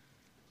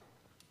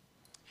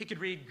 He could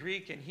read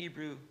Greek and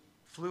Hebrew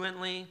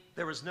fluently.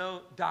 There was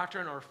no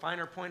doctrine or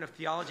finer point of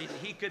theology that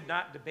he could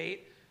not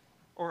debate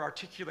or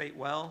articulate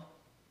well.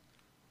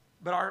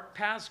 But our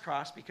paths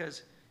crossed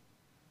because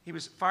he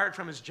was fired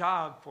from his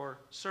job for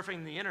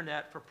surfing the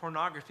internet for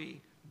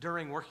pornography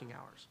during working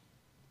hours.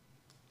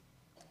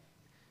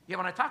 Yet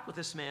when I talked with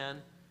this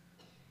man,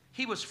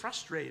 he was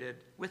frustrated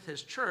with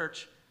his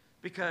church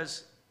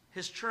because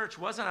his church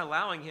wasn't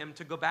allowing him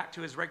to go back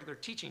to his regular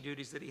teaching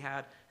duties that he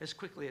had as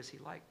quickly as he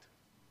liked.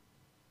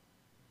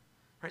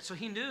 Right? So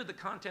he knew the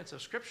contents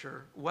of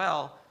Scripture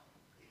well,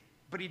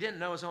 but he didn't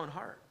know his own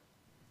heart.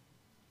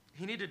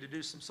 He needed to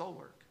do some soul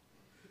work.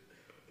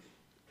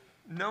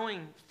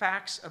 Knowing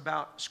facts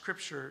about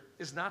Scripture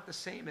is not the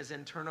same as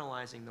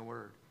internalizing the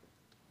Word.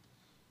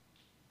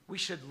 We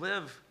should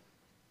live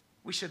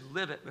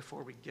it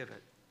before we give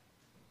it.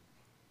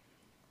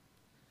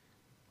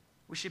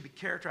 We should be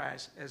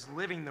characterized as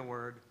living the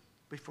Word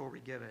before we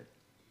give it.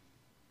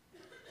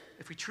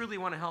 If we truly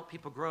want to help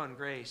people grow in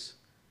grace,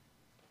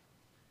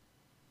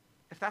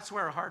 if that's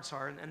where our hearts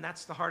are, and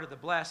that's the heart of the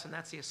blessed, and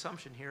that's the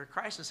assumption here,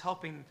 Christ is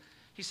helping,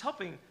 he's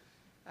helping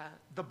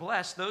the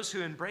blessed, those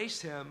who embrace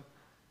him.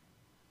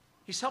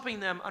 He's helping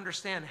them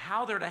understand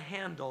how they're to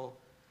handle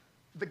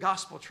the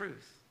gospel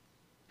truth,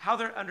 how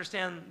they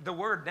understand the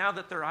Word now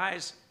that their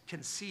eyes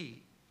can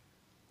see.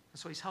 And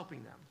so he's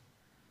helping them.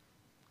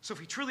 So if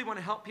we truly want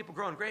to help people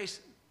grow in grace,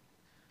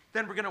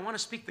 then we're going to want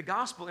to speak the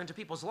gospel into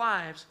people's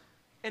lives,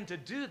 and to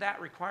do that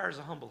requires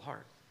a humble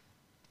heart.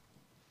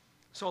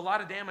 So a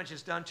lot of damage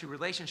is done to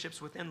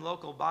relationships within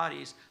local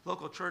bodies,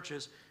 local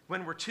churches,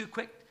 when we're too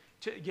quick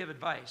to give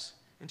advice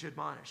and to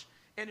admonish.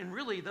 And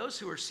really, those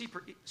who are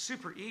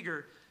super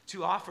eager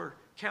to offer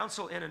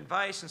counsel and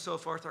advice and so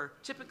forth are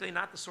typically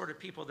not the sort of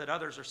people that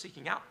others are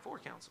seeking out for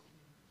counsel.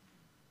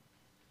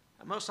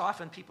 Most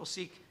often, people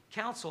seek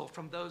counsel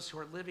from those who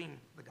are living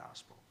the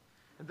gospel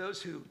and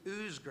those who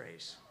ooze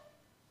grace.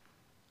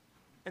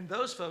 And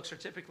those folks are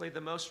typically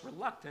the most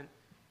reluctant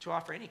to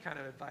offer any kind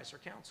of advice or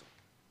counsel.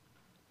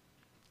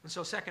 And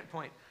so, second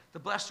point, the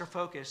blessed are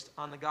focused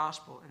on the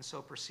gospel and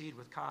so proceed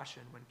with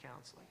caution when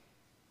counseling.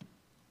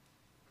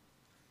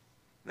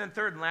 And then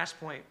third and last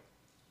point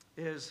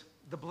is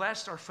the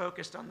blessed are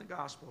focused on the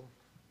gospel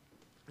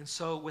and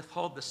so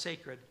withhold the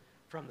sacred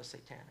from the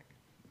satanic.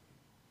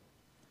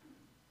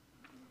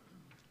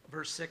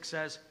 Verse 6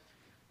 says,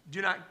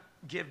 "Do not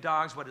give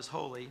dogs what is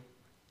holy,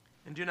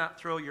 and do not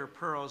throw your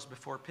pearls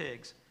before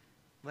pigs,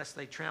 lest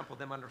they trample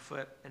them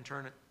underfoot and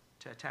turn it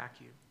to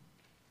attack you."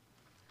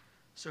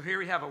 So here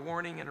we have a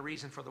warning and a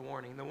reason for the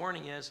warning. The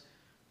warning is,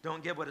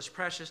 don't give what is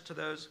precious to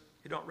those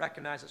who don't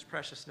recognize its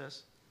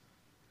preciousness.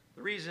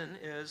 The reason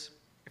is,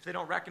 if they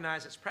don't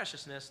recognize its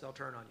preciousness, they'll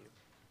turn on you.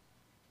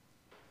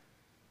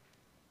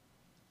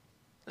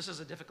 This is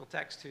a difficult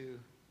text to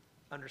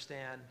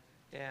understand,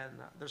 and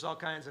there's all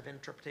kinds of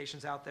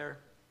interpretations out there.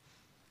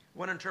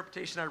 One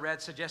interpretation I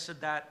read suggested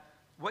that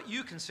what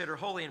you consider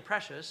holy and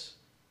precious,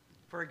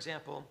 for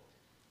example,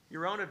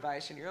 your own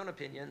advice and your own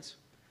opinions,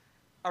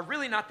 are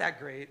really not that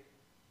great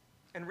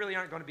and really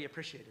aren't going to be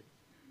appreciated.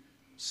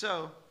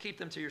 So keep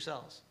them to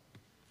yourselves.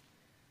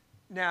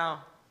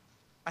 Now,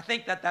 I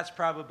think that that's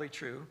probably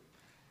true,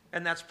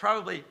 and that's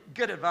probably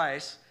good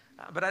advice,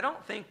 but I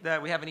don't think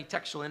that we have any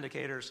textual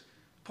indicators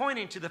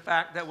pointing to the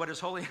fact that what is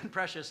holy and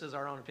precious is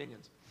our own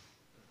opinions.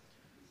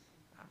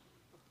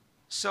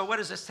 So what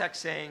is this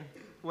text saying?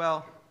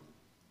 Well,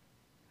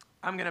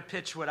 I'm going to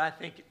pitch what I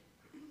think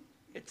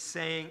it's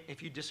saying.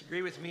 If you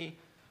disagree with me,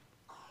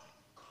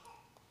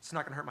 it's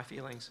not going to hurt my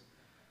feelings.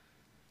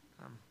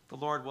 The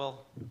Lord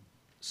will,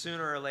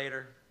 sooner or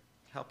later,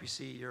 help you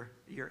see your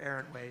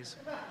errant ways.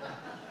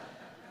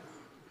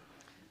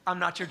 I'm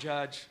not your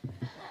judge.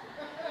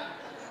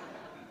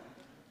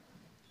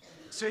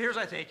 So here's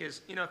what I think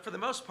is, for the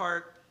most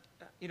part,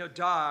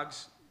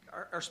 dogs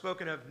are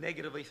spoken of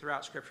negatively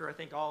throughout Scripture. I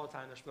think all the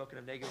time they're spoken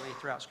of negatively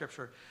throughout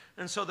Scripture.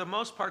 And so the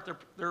most part,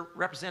 they're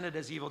represented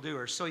as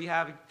evildoers. So you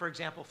have, for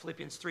example,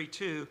 Philippians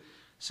 3:2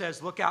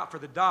 says, look out for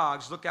the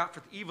dogs, look out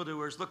for the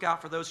evildoers, look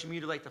out for those who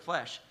mutilate the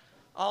flesh.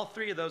 All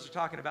three of those are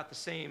talking about the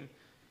same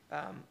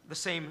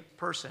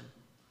person.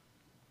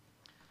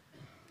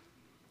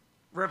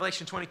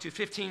 Revelation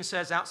 22:15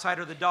 says, outside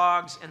are the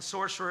dogs and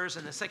sorcerers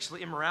and the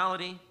sexually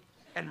immorality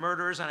and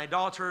murderers and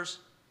idolaters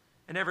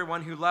and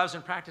everyone who loves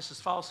and practices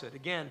falsehood.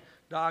 Again,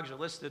 dogs are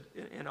listed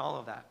in all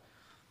of that.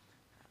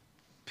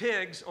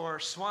 Pigs or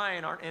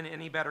swine aren't in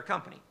any better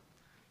company.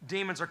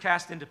 Demons are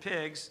cast into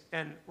pigs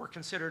and were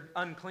considered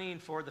unclean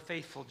for the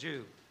faithful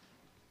Jew.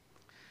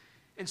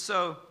 And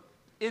so,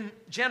 in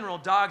general,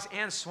 dogs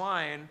and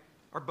swine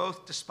are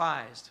both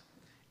despised.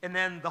 And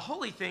then the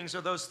holy things are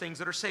those things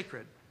that are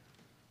sacred.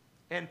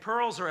 And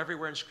pearls are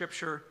everywhere in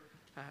Scripture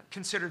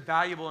considered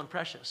valuable and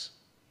precious.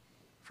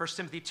 1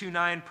 Timothy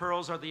 2:9,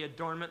 pearls are the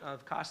adornment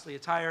of costly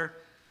attire.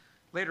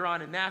 Later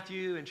on in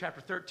Matthew, in chapter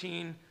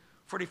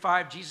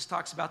 13:45, Jesus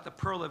talks about the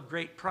pearl of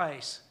great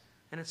price,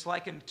 and it's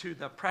likened to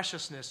the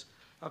preciousness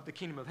of the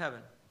kingdom of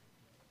heaven.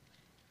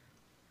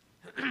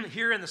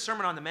 Here in the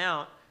Sermon on the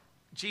Mount,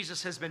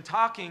 Jesus has been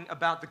talking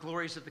about the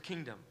glories of the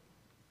kingdom.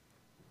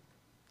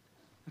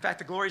 In fact,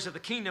 the glories of the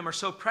kingdom are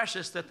so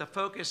precious that the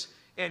focus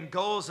and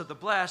goals of the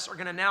blessed are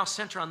going to now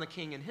center on the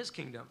king and his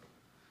kingdom.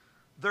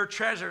 Their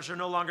treasures are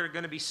no longer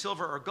going to be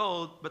silver or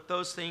gold, but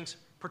those things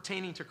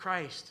pertaining to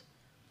Christ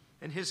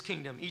and his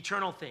kingdom,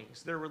 eternal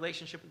things, their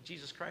relationship with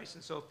Jesus Christ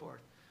and so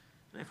forth.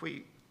 And if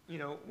we,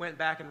 went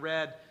back and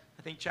read,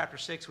 I think chapter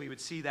 6, we would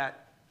see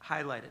that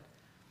highlighted.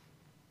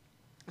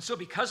 And so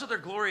because of their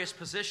glorious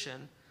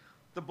position,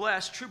 the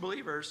blessed, true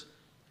believers,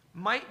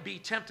 might be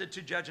tempted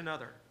to judge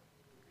another,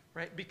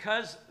 right?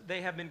 Because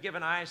they have been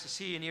given eyes to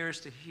see and ears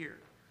to hear.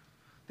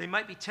 They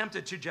might be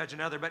tempted to judge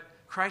another, but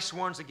Christ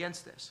warns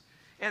against this.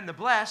 And the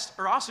blessed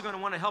are also going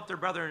to want to help their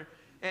brother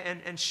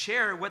and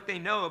share what they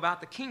know about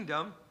the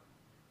kingdom,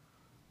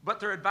 but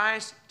they're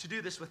advised to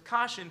do this with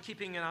caution,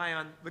 keeping an eye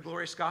on the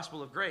glorious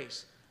gospel of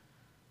grace.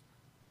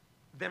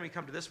 Then we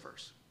come to this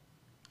verse.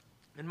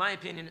 In my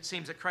opinion, it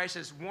seems that Christ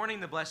is warning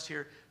the blessed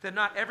here that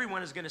not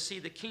everyone is going to see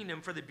the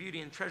kingdom for the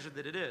beauty and treasure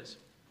that it is,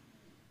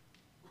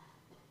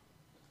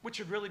 which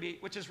is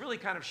really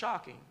kind of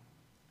shocking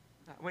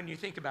when you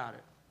think about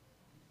it.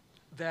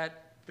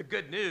 That the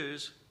good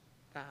news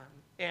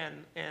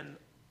and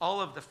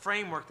all of the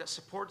framework that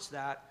supports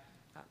that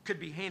could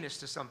be heinous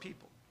to some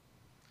people.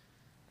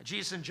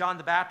 Jesus and John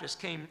the Baptist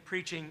came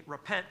preaching,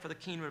 "Repent, for the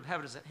kingdom of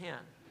heaven is at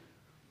hand."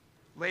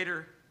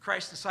 Later,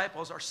 Christ's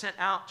disciples are sent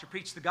out to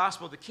preach the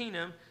gospel of the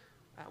kingdom,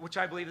 which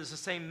I believe is the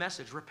same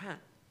message,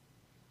 repent.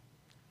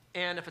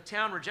 And if a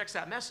town rejects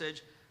that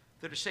message,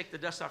 they're to shake the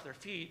dust off their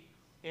feet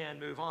and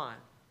move on.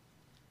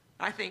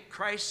 I think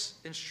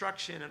Christ's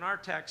instruction in our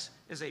text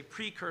is a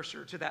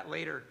precursor to that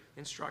later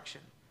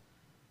instruction.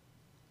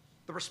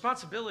 The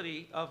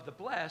responsibility of the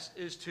blessed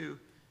is to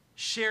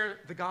share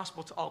the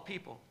gospel to all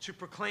people, to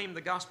proclaim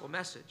the gospel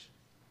message.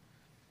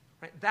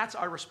 Right? That's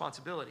our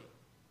responsibility.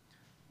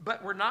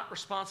 But we're not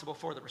responsible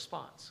for the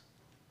response.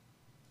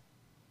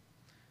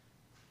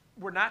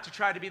 We're not to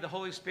try to be the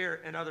Holy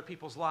Spirit in other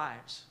people's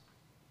lives.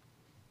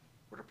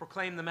 We're to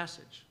proclaim the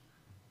message.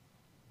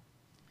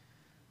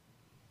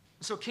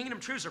 So kingdom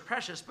truths are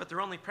precious, but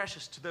they're only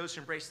precious to those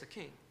who embrace the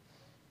King.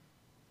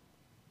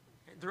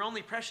 They're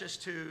only precious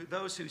to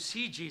those who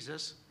see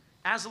Jesus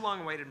as the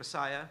long-awaited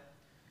Messiah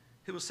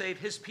who will save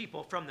his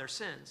people from their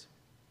sins.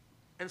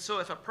 And so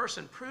if a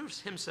person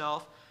proves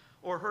himself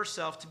or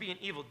herself to be an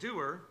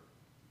evildoer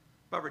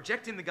by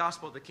rejecting the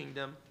gospel of the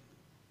kingdom,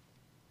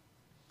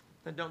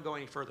 then don't go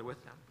any further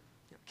with them.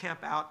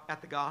 Camp out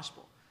at the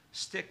gospel.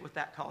 Stick with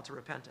that call to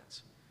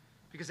repentance.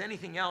 Because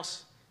anything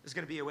else is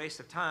going to be a waste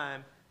of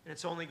time, and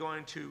it's only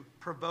going to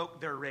provoke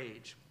their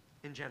rage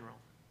in general.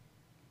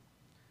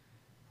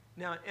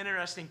 Now, an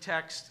interesting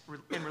text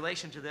in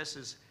relation to this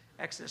is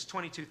Exodus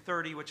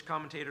 22:30, which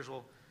commentators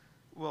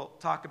will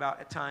talk about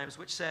at times,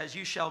 which says,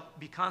 "You shall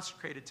be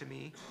consecrated to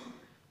me,"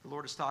 the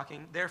Lord is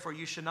talking, "therefore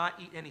you shall not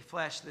eat any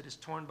flesh that is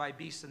torn by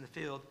beasts in the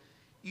field.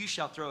 You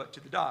shall throw it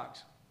to the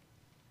dogs."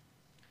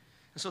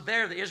 And so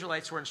there the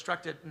Israelites were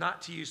instructed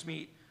not to use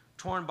meat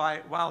torn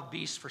by wild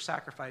beasts for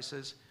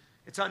sacrifices.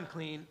 It's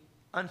unclean,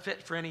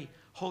 unfit for any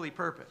holy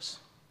purpose.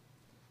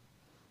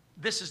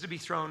 This is to be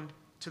thrown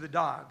to the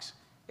dogs.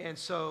 And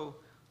so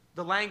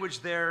the language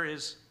there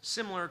is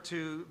similar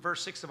to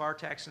verse 6 of our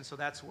text, and so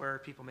that's where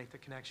people make the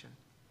connection.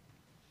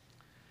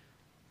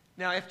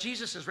 Now, if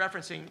Jesus is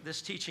referencing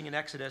this teaching in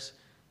Exodus,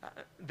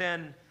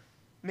 then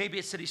maybe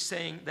it's that he's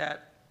saying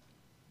that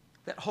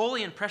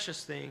holy and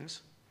precious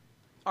things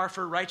are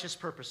for righteous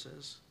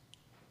purposes,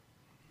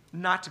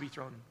 not to be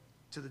thrown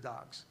to the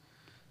dogs.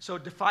 So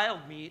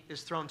defiled meat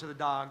is thrown to the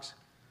dogs,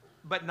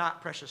 but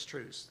not precious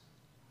truths.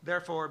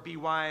 Therefore, be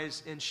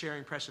wise in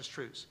sharing precious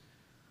truths.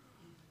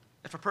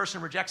 If a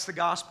person rejects the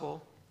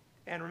gospel,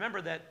 and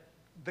remember that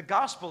the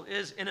gospel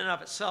is in and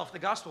of itself, the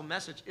gospel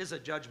message is a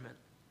judgment.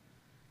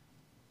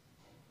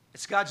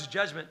 It's God's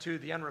judgment to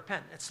the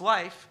unrepentant. It's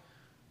life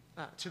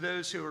to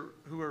those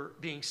who are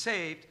being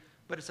saved,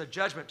 but it's a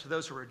judgment to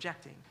those who are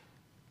rejecting.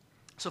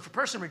 So if a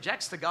person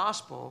rejects the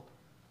gospel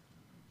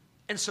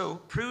and so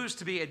proves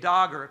to be a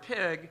dog or a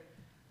pig,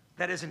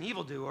 that is an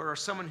evildoer or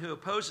someone who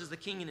opposes the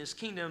king and his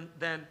kingdom,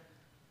 then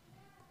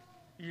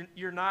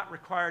you're not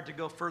required to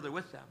go further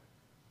with them.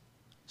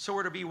 So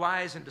we're to be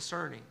wise and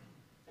discerning.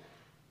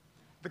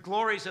 The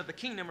glories of the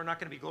kingdom are not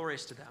going to be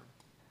glorious to them,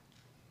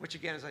 which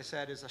again, as I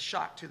said, is a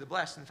shock to the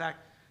blessed. In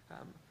fact,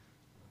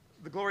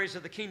 the glories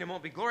of the kingdom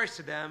won't be glorious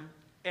to them,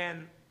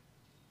 and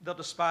they'll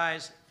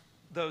despise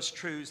those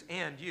truths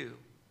and you,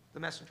 the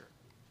messenger.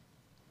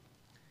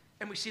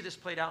 And we see this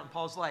played out in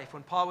Paul's life.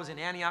 When Paul was in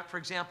Antioch, for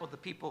example, the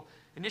people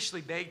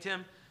initially begged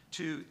him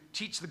to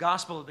teach the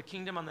gospel of the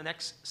kingdom on the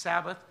next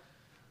Sabbath.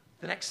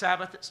 The next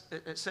Sabbath,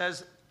 it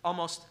says,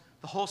 almost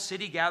the whole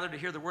city gathered to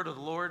hear the word of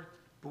the Lord.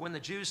 But when the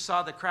Jews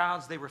saw the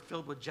crowds, they were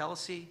filled with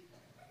jealousy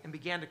and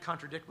began to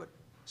contradict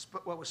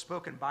what was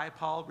spoken by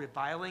Paul,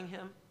 reviling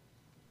him.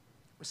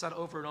 We saw it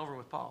over and over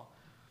with Paul.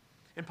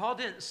 And Paul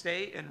didn't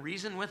stay and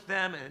reason with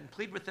them and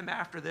plead with them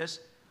after this,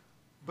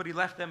 but he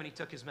left them and he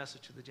took his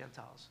message to the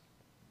Gentiles.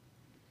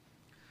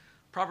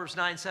 Proverbs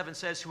 9:7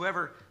 says,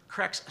 "Whoever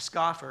corrects a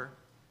scoffer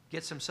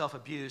gets himself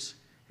abuse,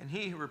 and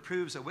he who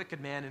reproves a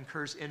wicked man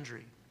incurs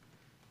injury.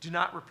 Do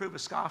not reprove a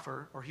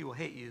scoffer, or he will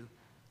hate you.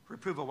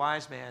 reprove a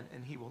wise man,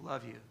 and he will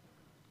love you.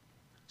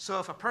 So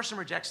if a person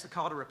rejects the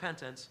call to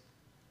repentance,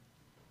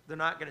 they're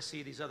not going to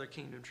see these other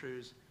kingdom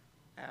truths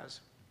as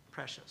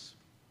precious.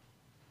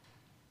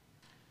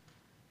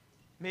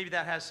 Maybe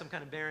that has some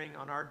kind of bearing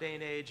on our day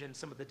and age and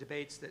some of the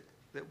debates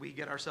that we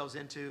get ourselves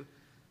into.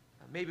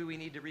 Maybe we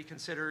need to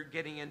reconsider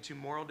getting into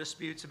moral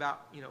disputes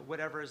about,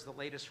 whatever is the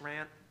latest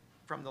rant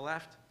from the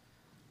left.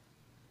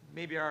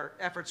 Maybe our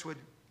efforts would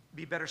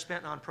be better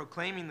spent on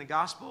proclaiming the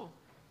gospel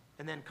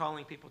and then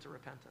calling people to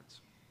repentance.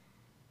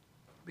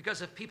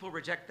 Because if people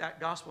reject that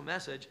gospel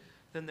message,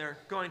 then they're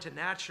going to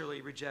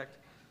naturally reject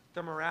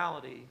the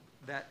morality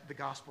that the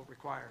gospel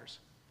requires.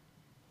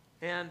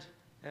 And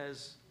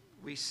as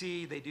we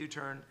see, they do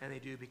turn and they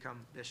do become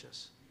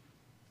vicious.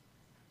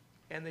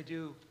 And they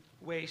do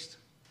waste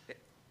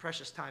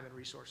precious time and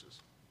resources.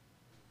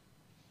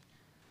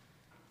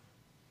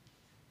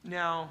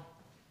 Now,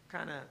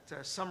 kind of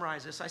to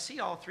summarize this, I see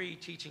all three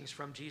teachings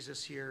from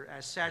Jesus here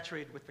as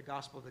saturated with the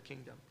gospel of the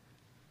kingdom.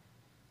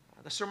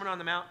 The Sermon on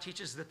the Mount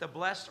teaches that the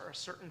blessed are a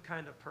certain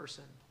kind of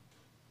person.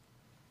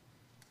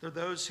 They're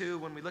those who,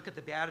 when we look at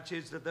the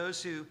Beatitudes, they're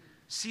those who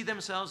see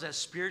themselves as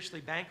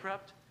spiritually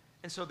bankrupt,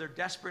 and so they're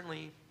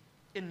desperately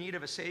in need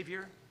of a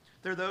Savior.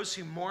 They're those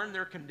who mourn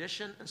their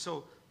condition, and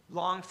so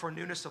long for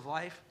newness of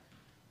life.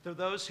 They're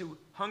those who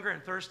hunger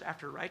and thirst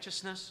after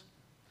righteousness.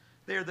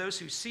 They are those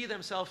who see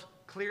themselves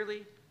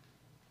clearly,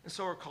 and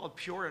so are called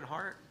pure in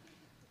heart.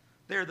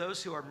 They are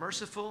those who are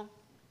merciful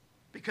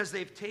because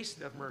they've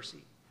tasted of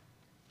mercy,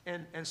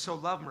 and so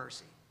love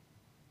mercy.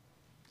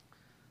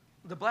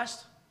 The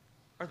blessed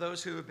are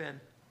those who have been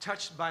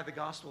touched by the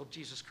gospel of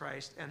Jesus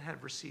Christ and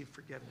have received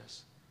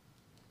forgiveness.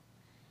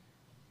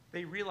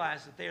 They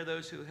realize that they are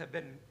those who have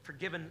been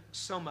forgiven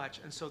so much,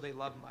 and so they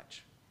love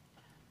much.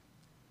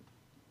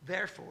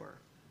 Therefore,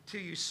 to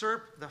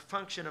usurp the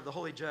function of the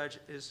holy judge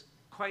is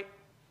quite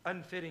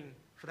unfitting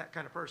for that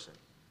kind of person.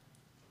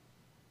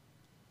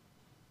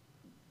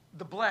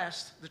 The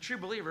blessed, the true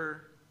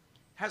believer,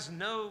 has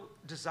no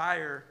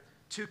desire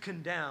to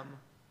condemn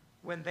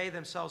when they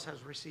themselves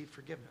have received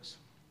forgiveness,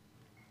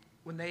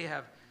 when they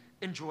have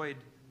enjoyed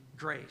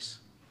grace.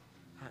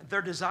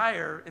 Their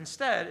desire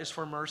instead is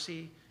for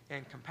mercy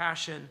and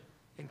compassion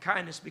and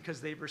kindness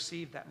because they've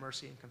received that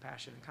mercy and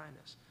compassion and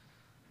kindness.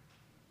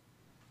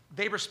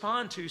 They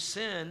respond to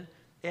sin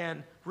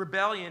and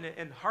rebellion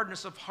and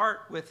hardness of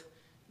heart with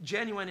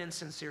genuine and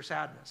sincere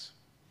sadness,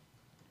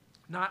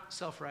 not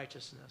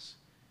self-righteousness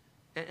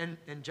and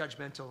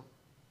judgmental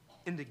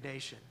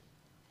indignation.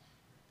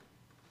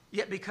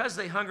 Yet because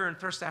they hunger and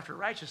thirst after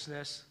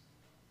righteousness,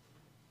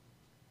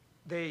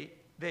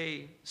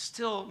 they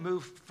still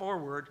move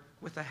forward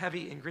with a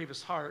heavy and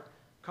grievous heart,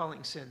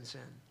 calling sin,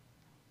 sin.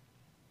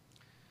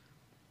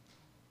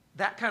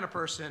 That kind of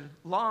person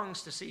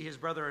longs to see his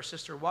brother or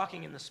sister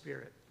walking in the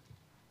Spirit.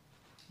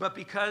 But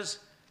because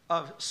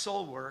of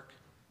soul work,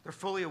 they're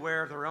fully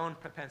aware of their own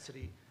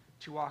propensity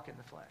to walk in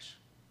the flesh.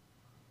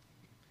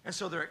 And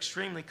so they're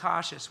extremely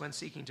cautious when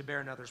seeking to bear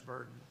another's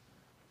burden.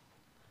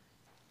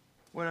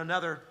 When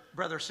another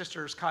brother or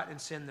sister is caught in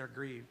sin, they're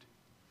grieved.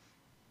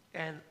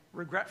 And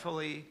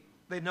regretfully,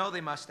 they know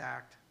they must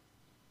act.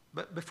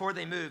 But before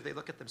they move, they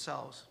look at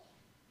themselves.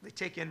 They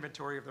take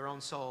inventory of their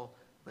own soul,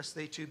 lest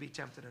they too be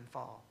tempted and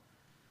fall.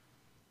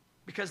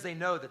 Because they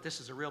know that this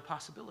is a real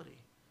possibility.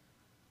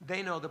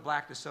 They know the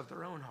blackness of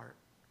their own heart.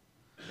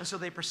 And so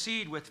they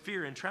proceed with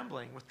fear and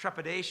trembling, with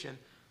trepidation,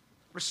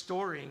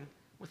 restoring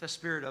with a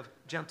spirit of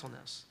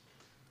gentleness.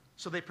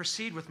 So they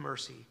proceed with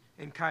mercy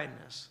and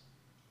kindness,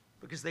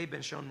 because they've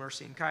been shown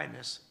mercy and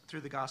kindness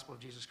through the gospel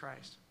of Jesus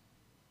Christ.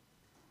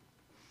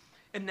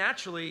 And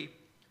naturally,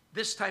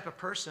 this type of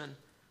person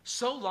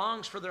so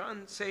longs for their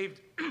unsaved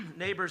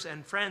neighbors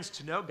and friends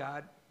to know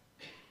God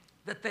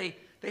that they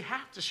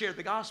have to share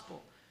the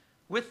gospel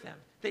with them.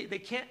 They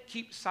can't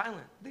keep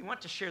silent. They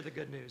want to share the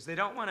good news. They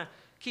don't want to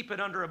keep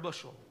it under a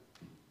bushel.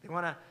 They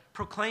want to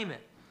proclaim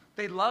it.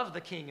 They love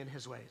the King and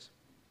his ways.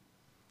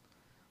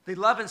 They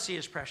love and see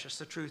as precious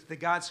the truth that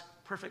God's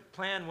perfect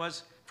plan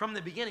was from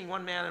the beginning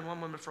one man and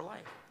one woman for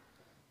life.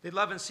 They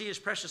love and see as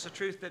precious the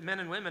truth that men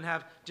and women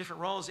have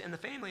different roles in the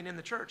family and in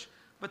the church.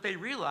 But they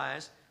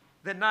realize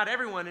that not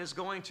everyone is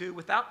going to,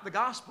 without the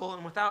gospel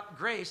and without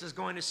grace, is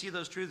going to see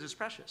those truths as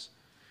precious.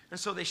 And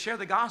so they share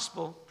the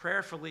gospel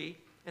prayerfully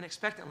and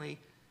expectantly,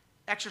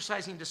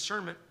 exercising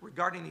discernment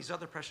regarding these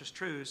other precious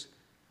truths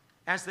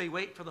as they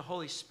wait for the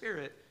Holy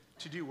Spirit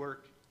to do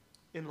work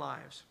in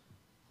lives.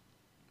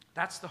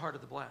 That's the heart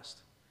of the blessed.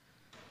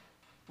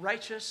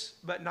 Righteous,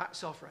 but not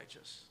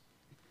self-righteous.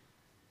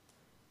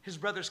 His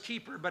brother's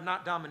keeper, but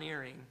not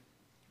domineering.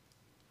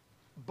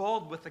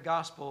 Bold with the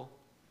gospel,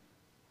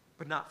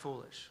 but not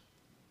foolish.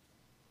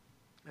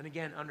 And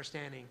again,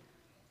 understanding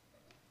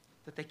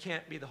that they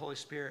can't be the Holy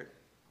Spirit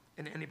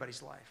in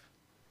anybody's life.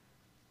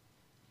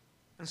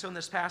 And so in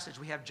this passage,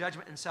 we have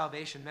judgment and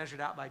salvation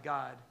measured out by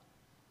God,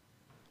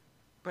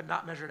 but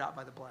not measured out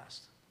by the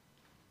blessed.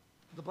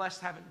 The blessed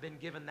haven't been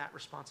given that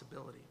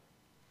responsibility.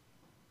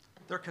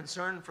 They're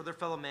concerned for their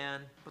fellow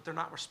man, but they're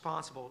not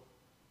responsible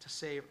to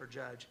save or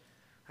judge.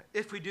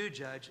 If we do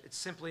judge, it's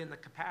simply in the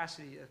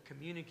capacity of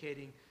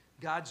communicating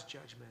God's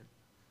judgment,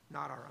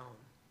 not our own.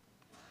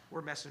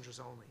 We're messengers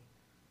only.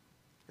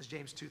 As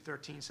James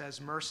 2:13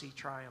 says, mercy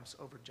triumphs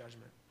over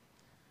judgment.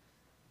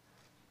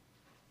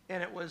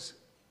 And it was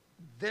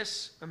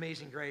this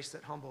amazing grace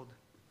that humbled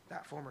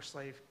that former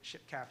slave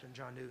ship captain,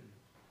 John Newton.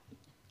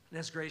 And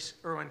as Grace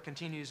Irwin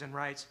continues and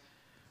writes,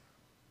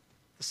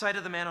 the sight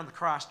of the man on the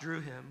cross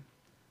drew him.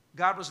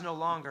 God was no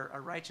longer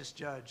a righteous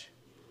judge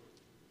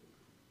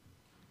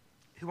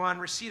who on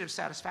receipt of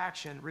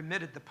satisfaction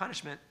remitted the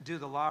punishment due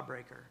the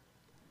lawbreaker.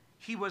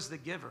 He was the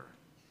giver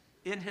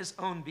in his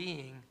own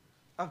being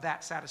of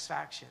that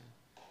satisfaction,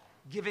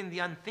 giving the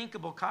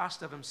unthinkable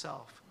cost of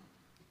himself,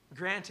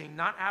 granting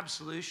not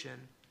absolution,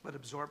 but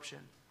absorption,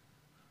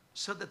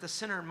 so that the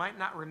sinner might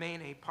not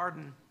remain a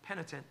pardoned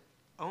penitent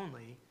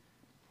only,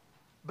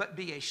 but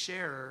be a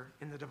sharer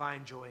in the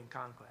divine joy and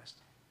conquest.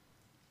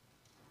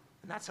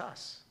 And that's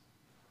us.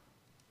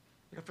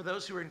 For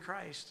those who are in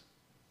Christ,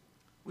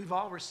 we've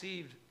all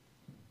received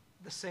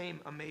the same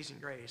amazing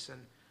grace, and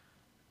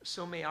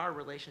so may our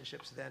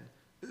relationships then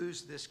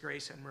ooze this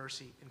grace and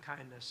mercy and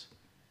kindness,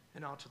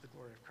 and all to the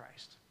glory of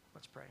Christ.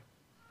 Let's pray.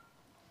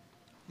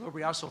 Lord,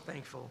 we are so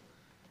thankful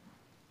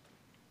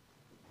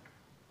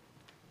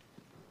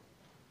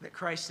that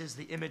Christ is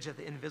the image of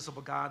the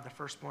invisible God, the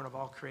firstborn of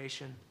all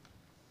creation.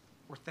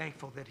 We're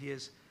thankful that he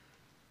is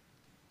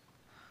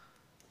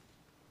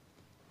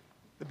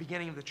the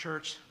beginning of the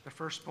church, the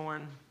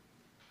firstborn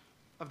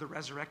of the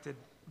resurrected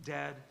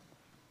dead,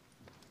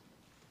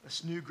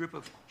 this new group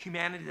of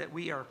humanity that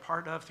we are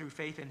part of through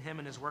faith in him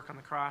and his work on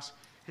the cross,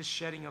 his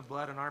shedding of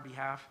blood on our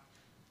behalf.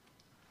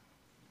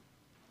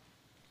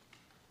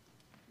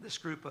 This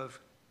group of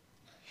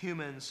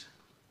humans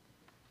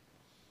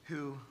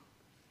who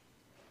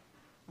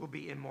will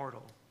be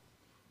immortal.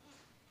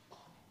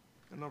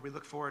 And Lord, we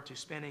look forward to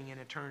spending an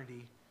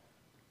eternity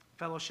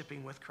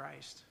fellowshipping with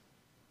Christ.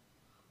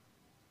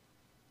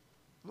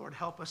 Lord,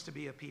 help us to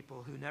be a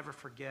people who never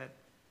forget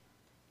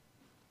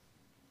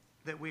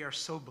that we are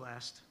so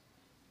blessed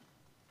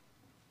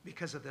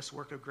because of this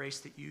work of grace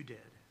that you did.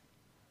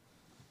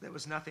 That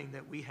was nothing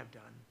that we have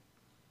done.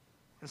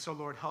 And so,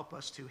 Lord, help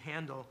us to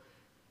handle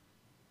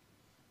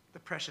the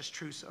precious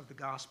truths of the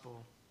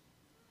gospel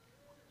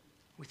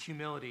with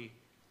humility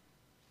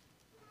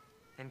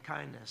and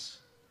kindness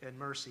and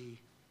mercy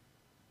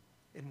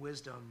and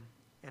wisdom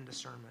and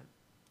discernment,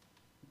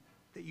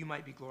 that you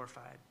might be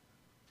glorified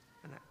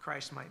and that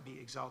Christ might be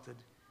exalted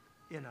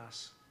in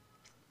us.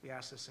 We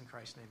ask this in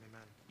Christ's name,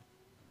 amen.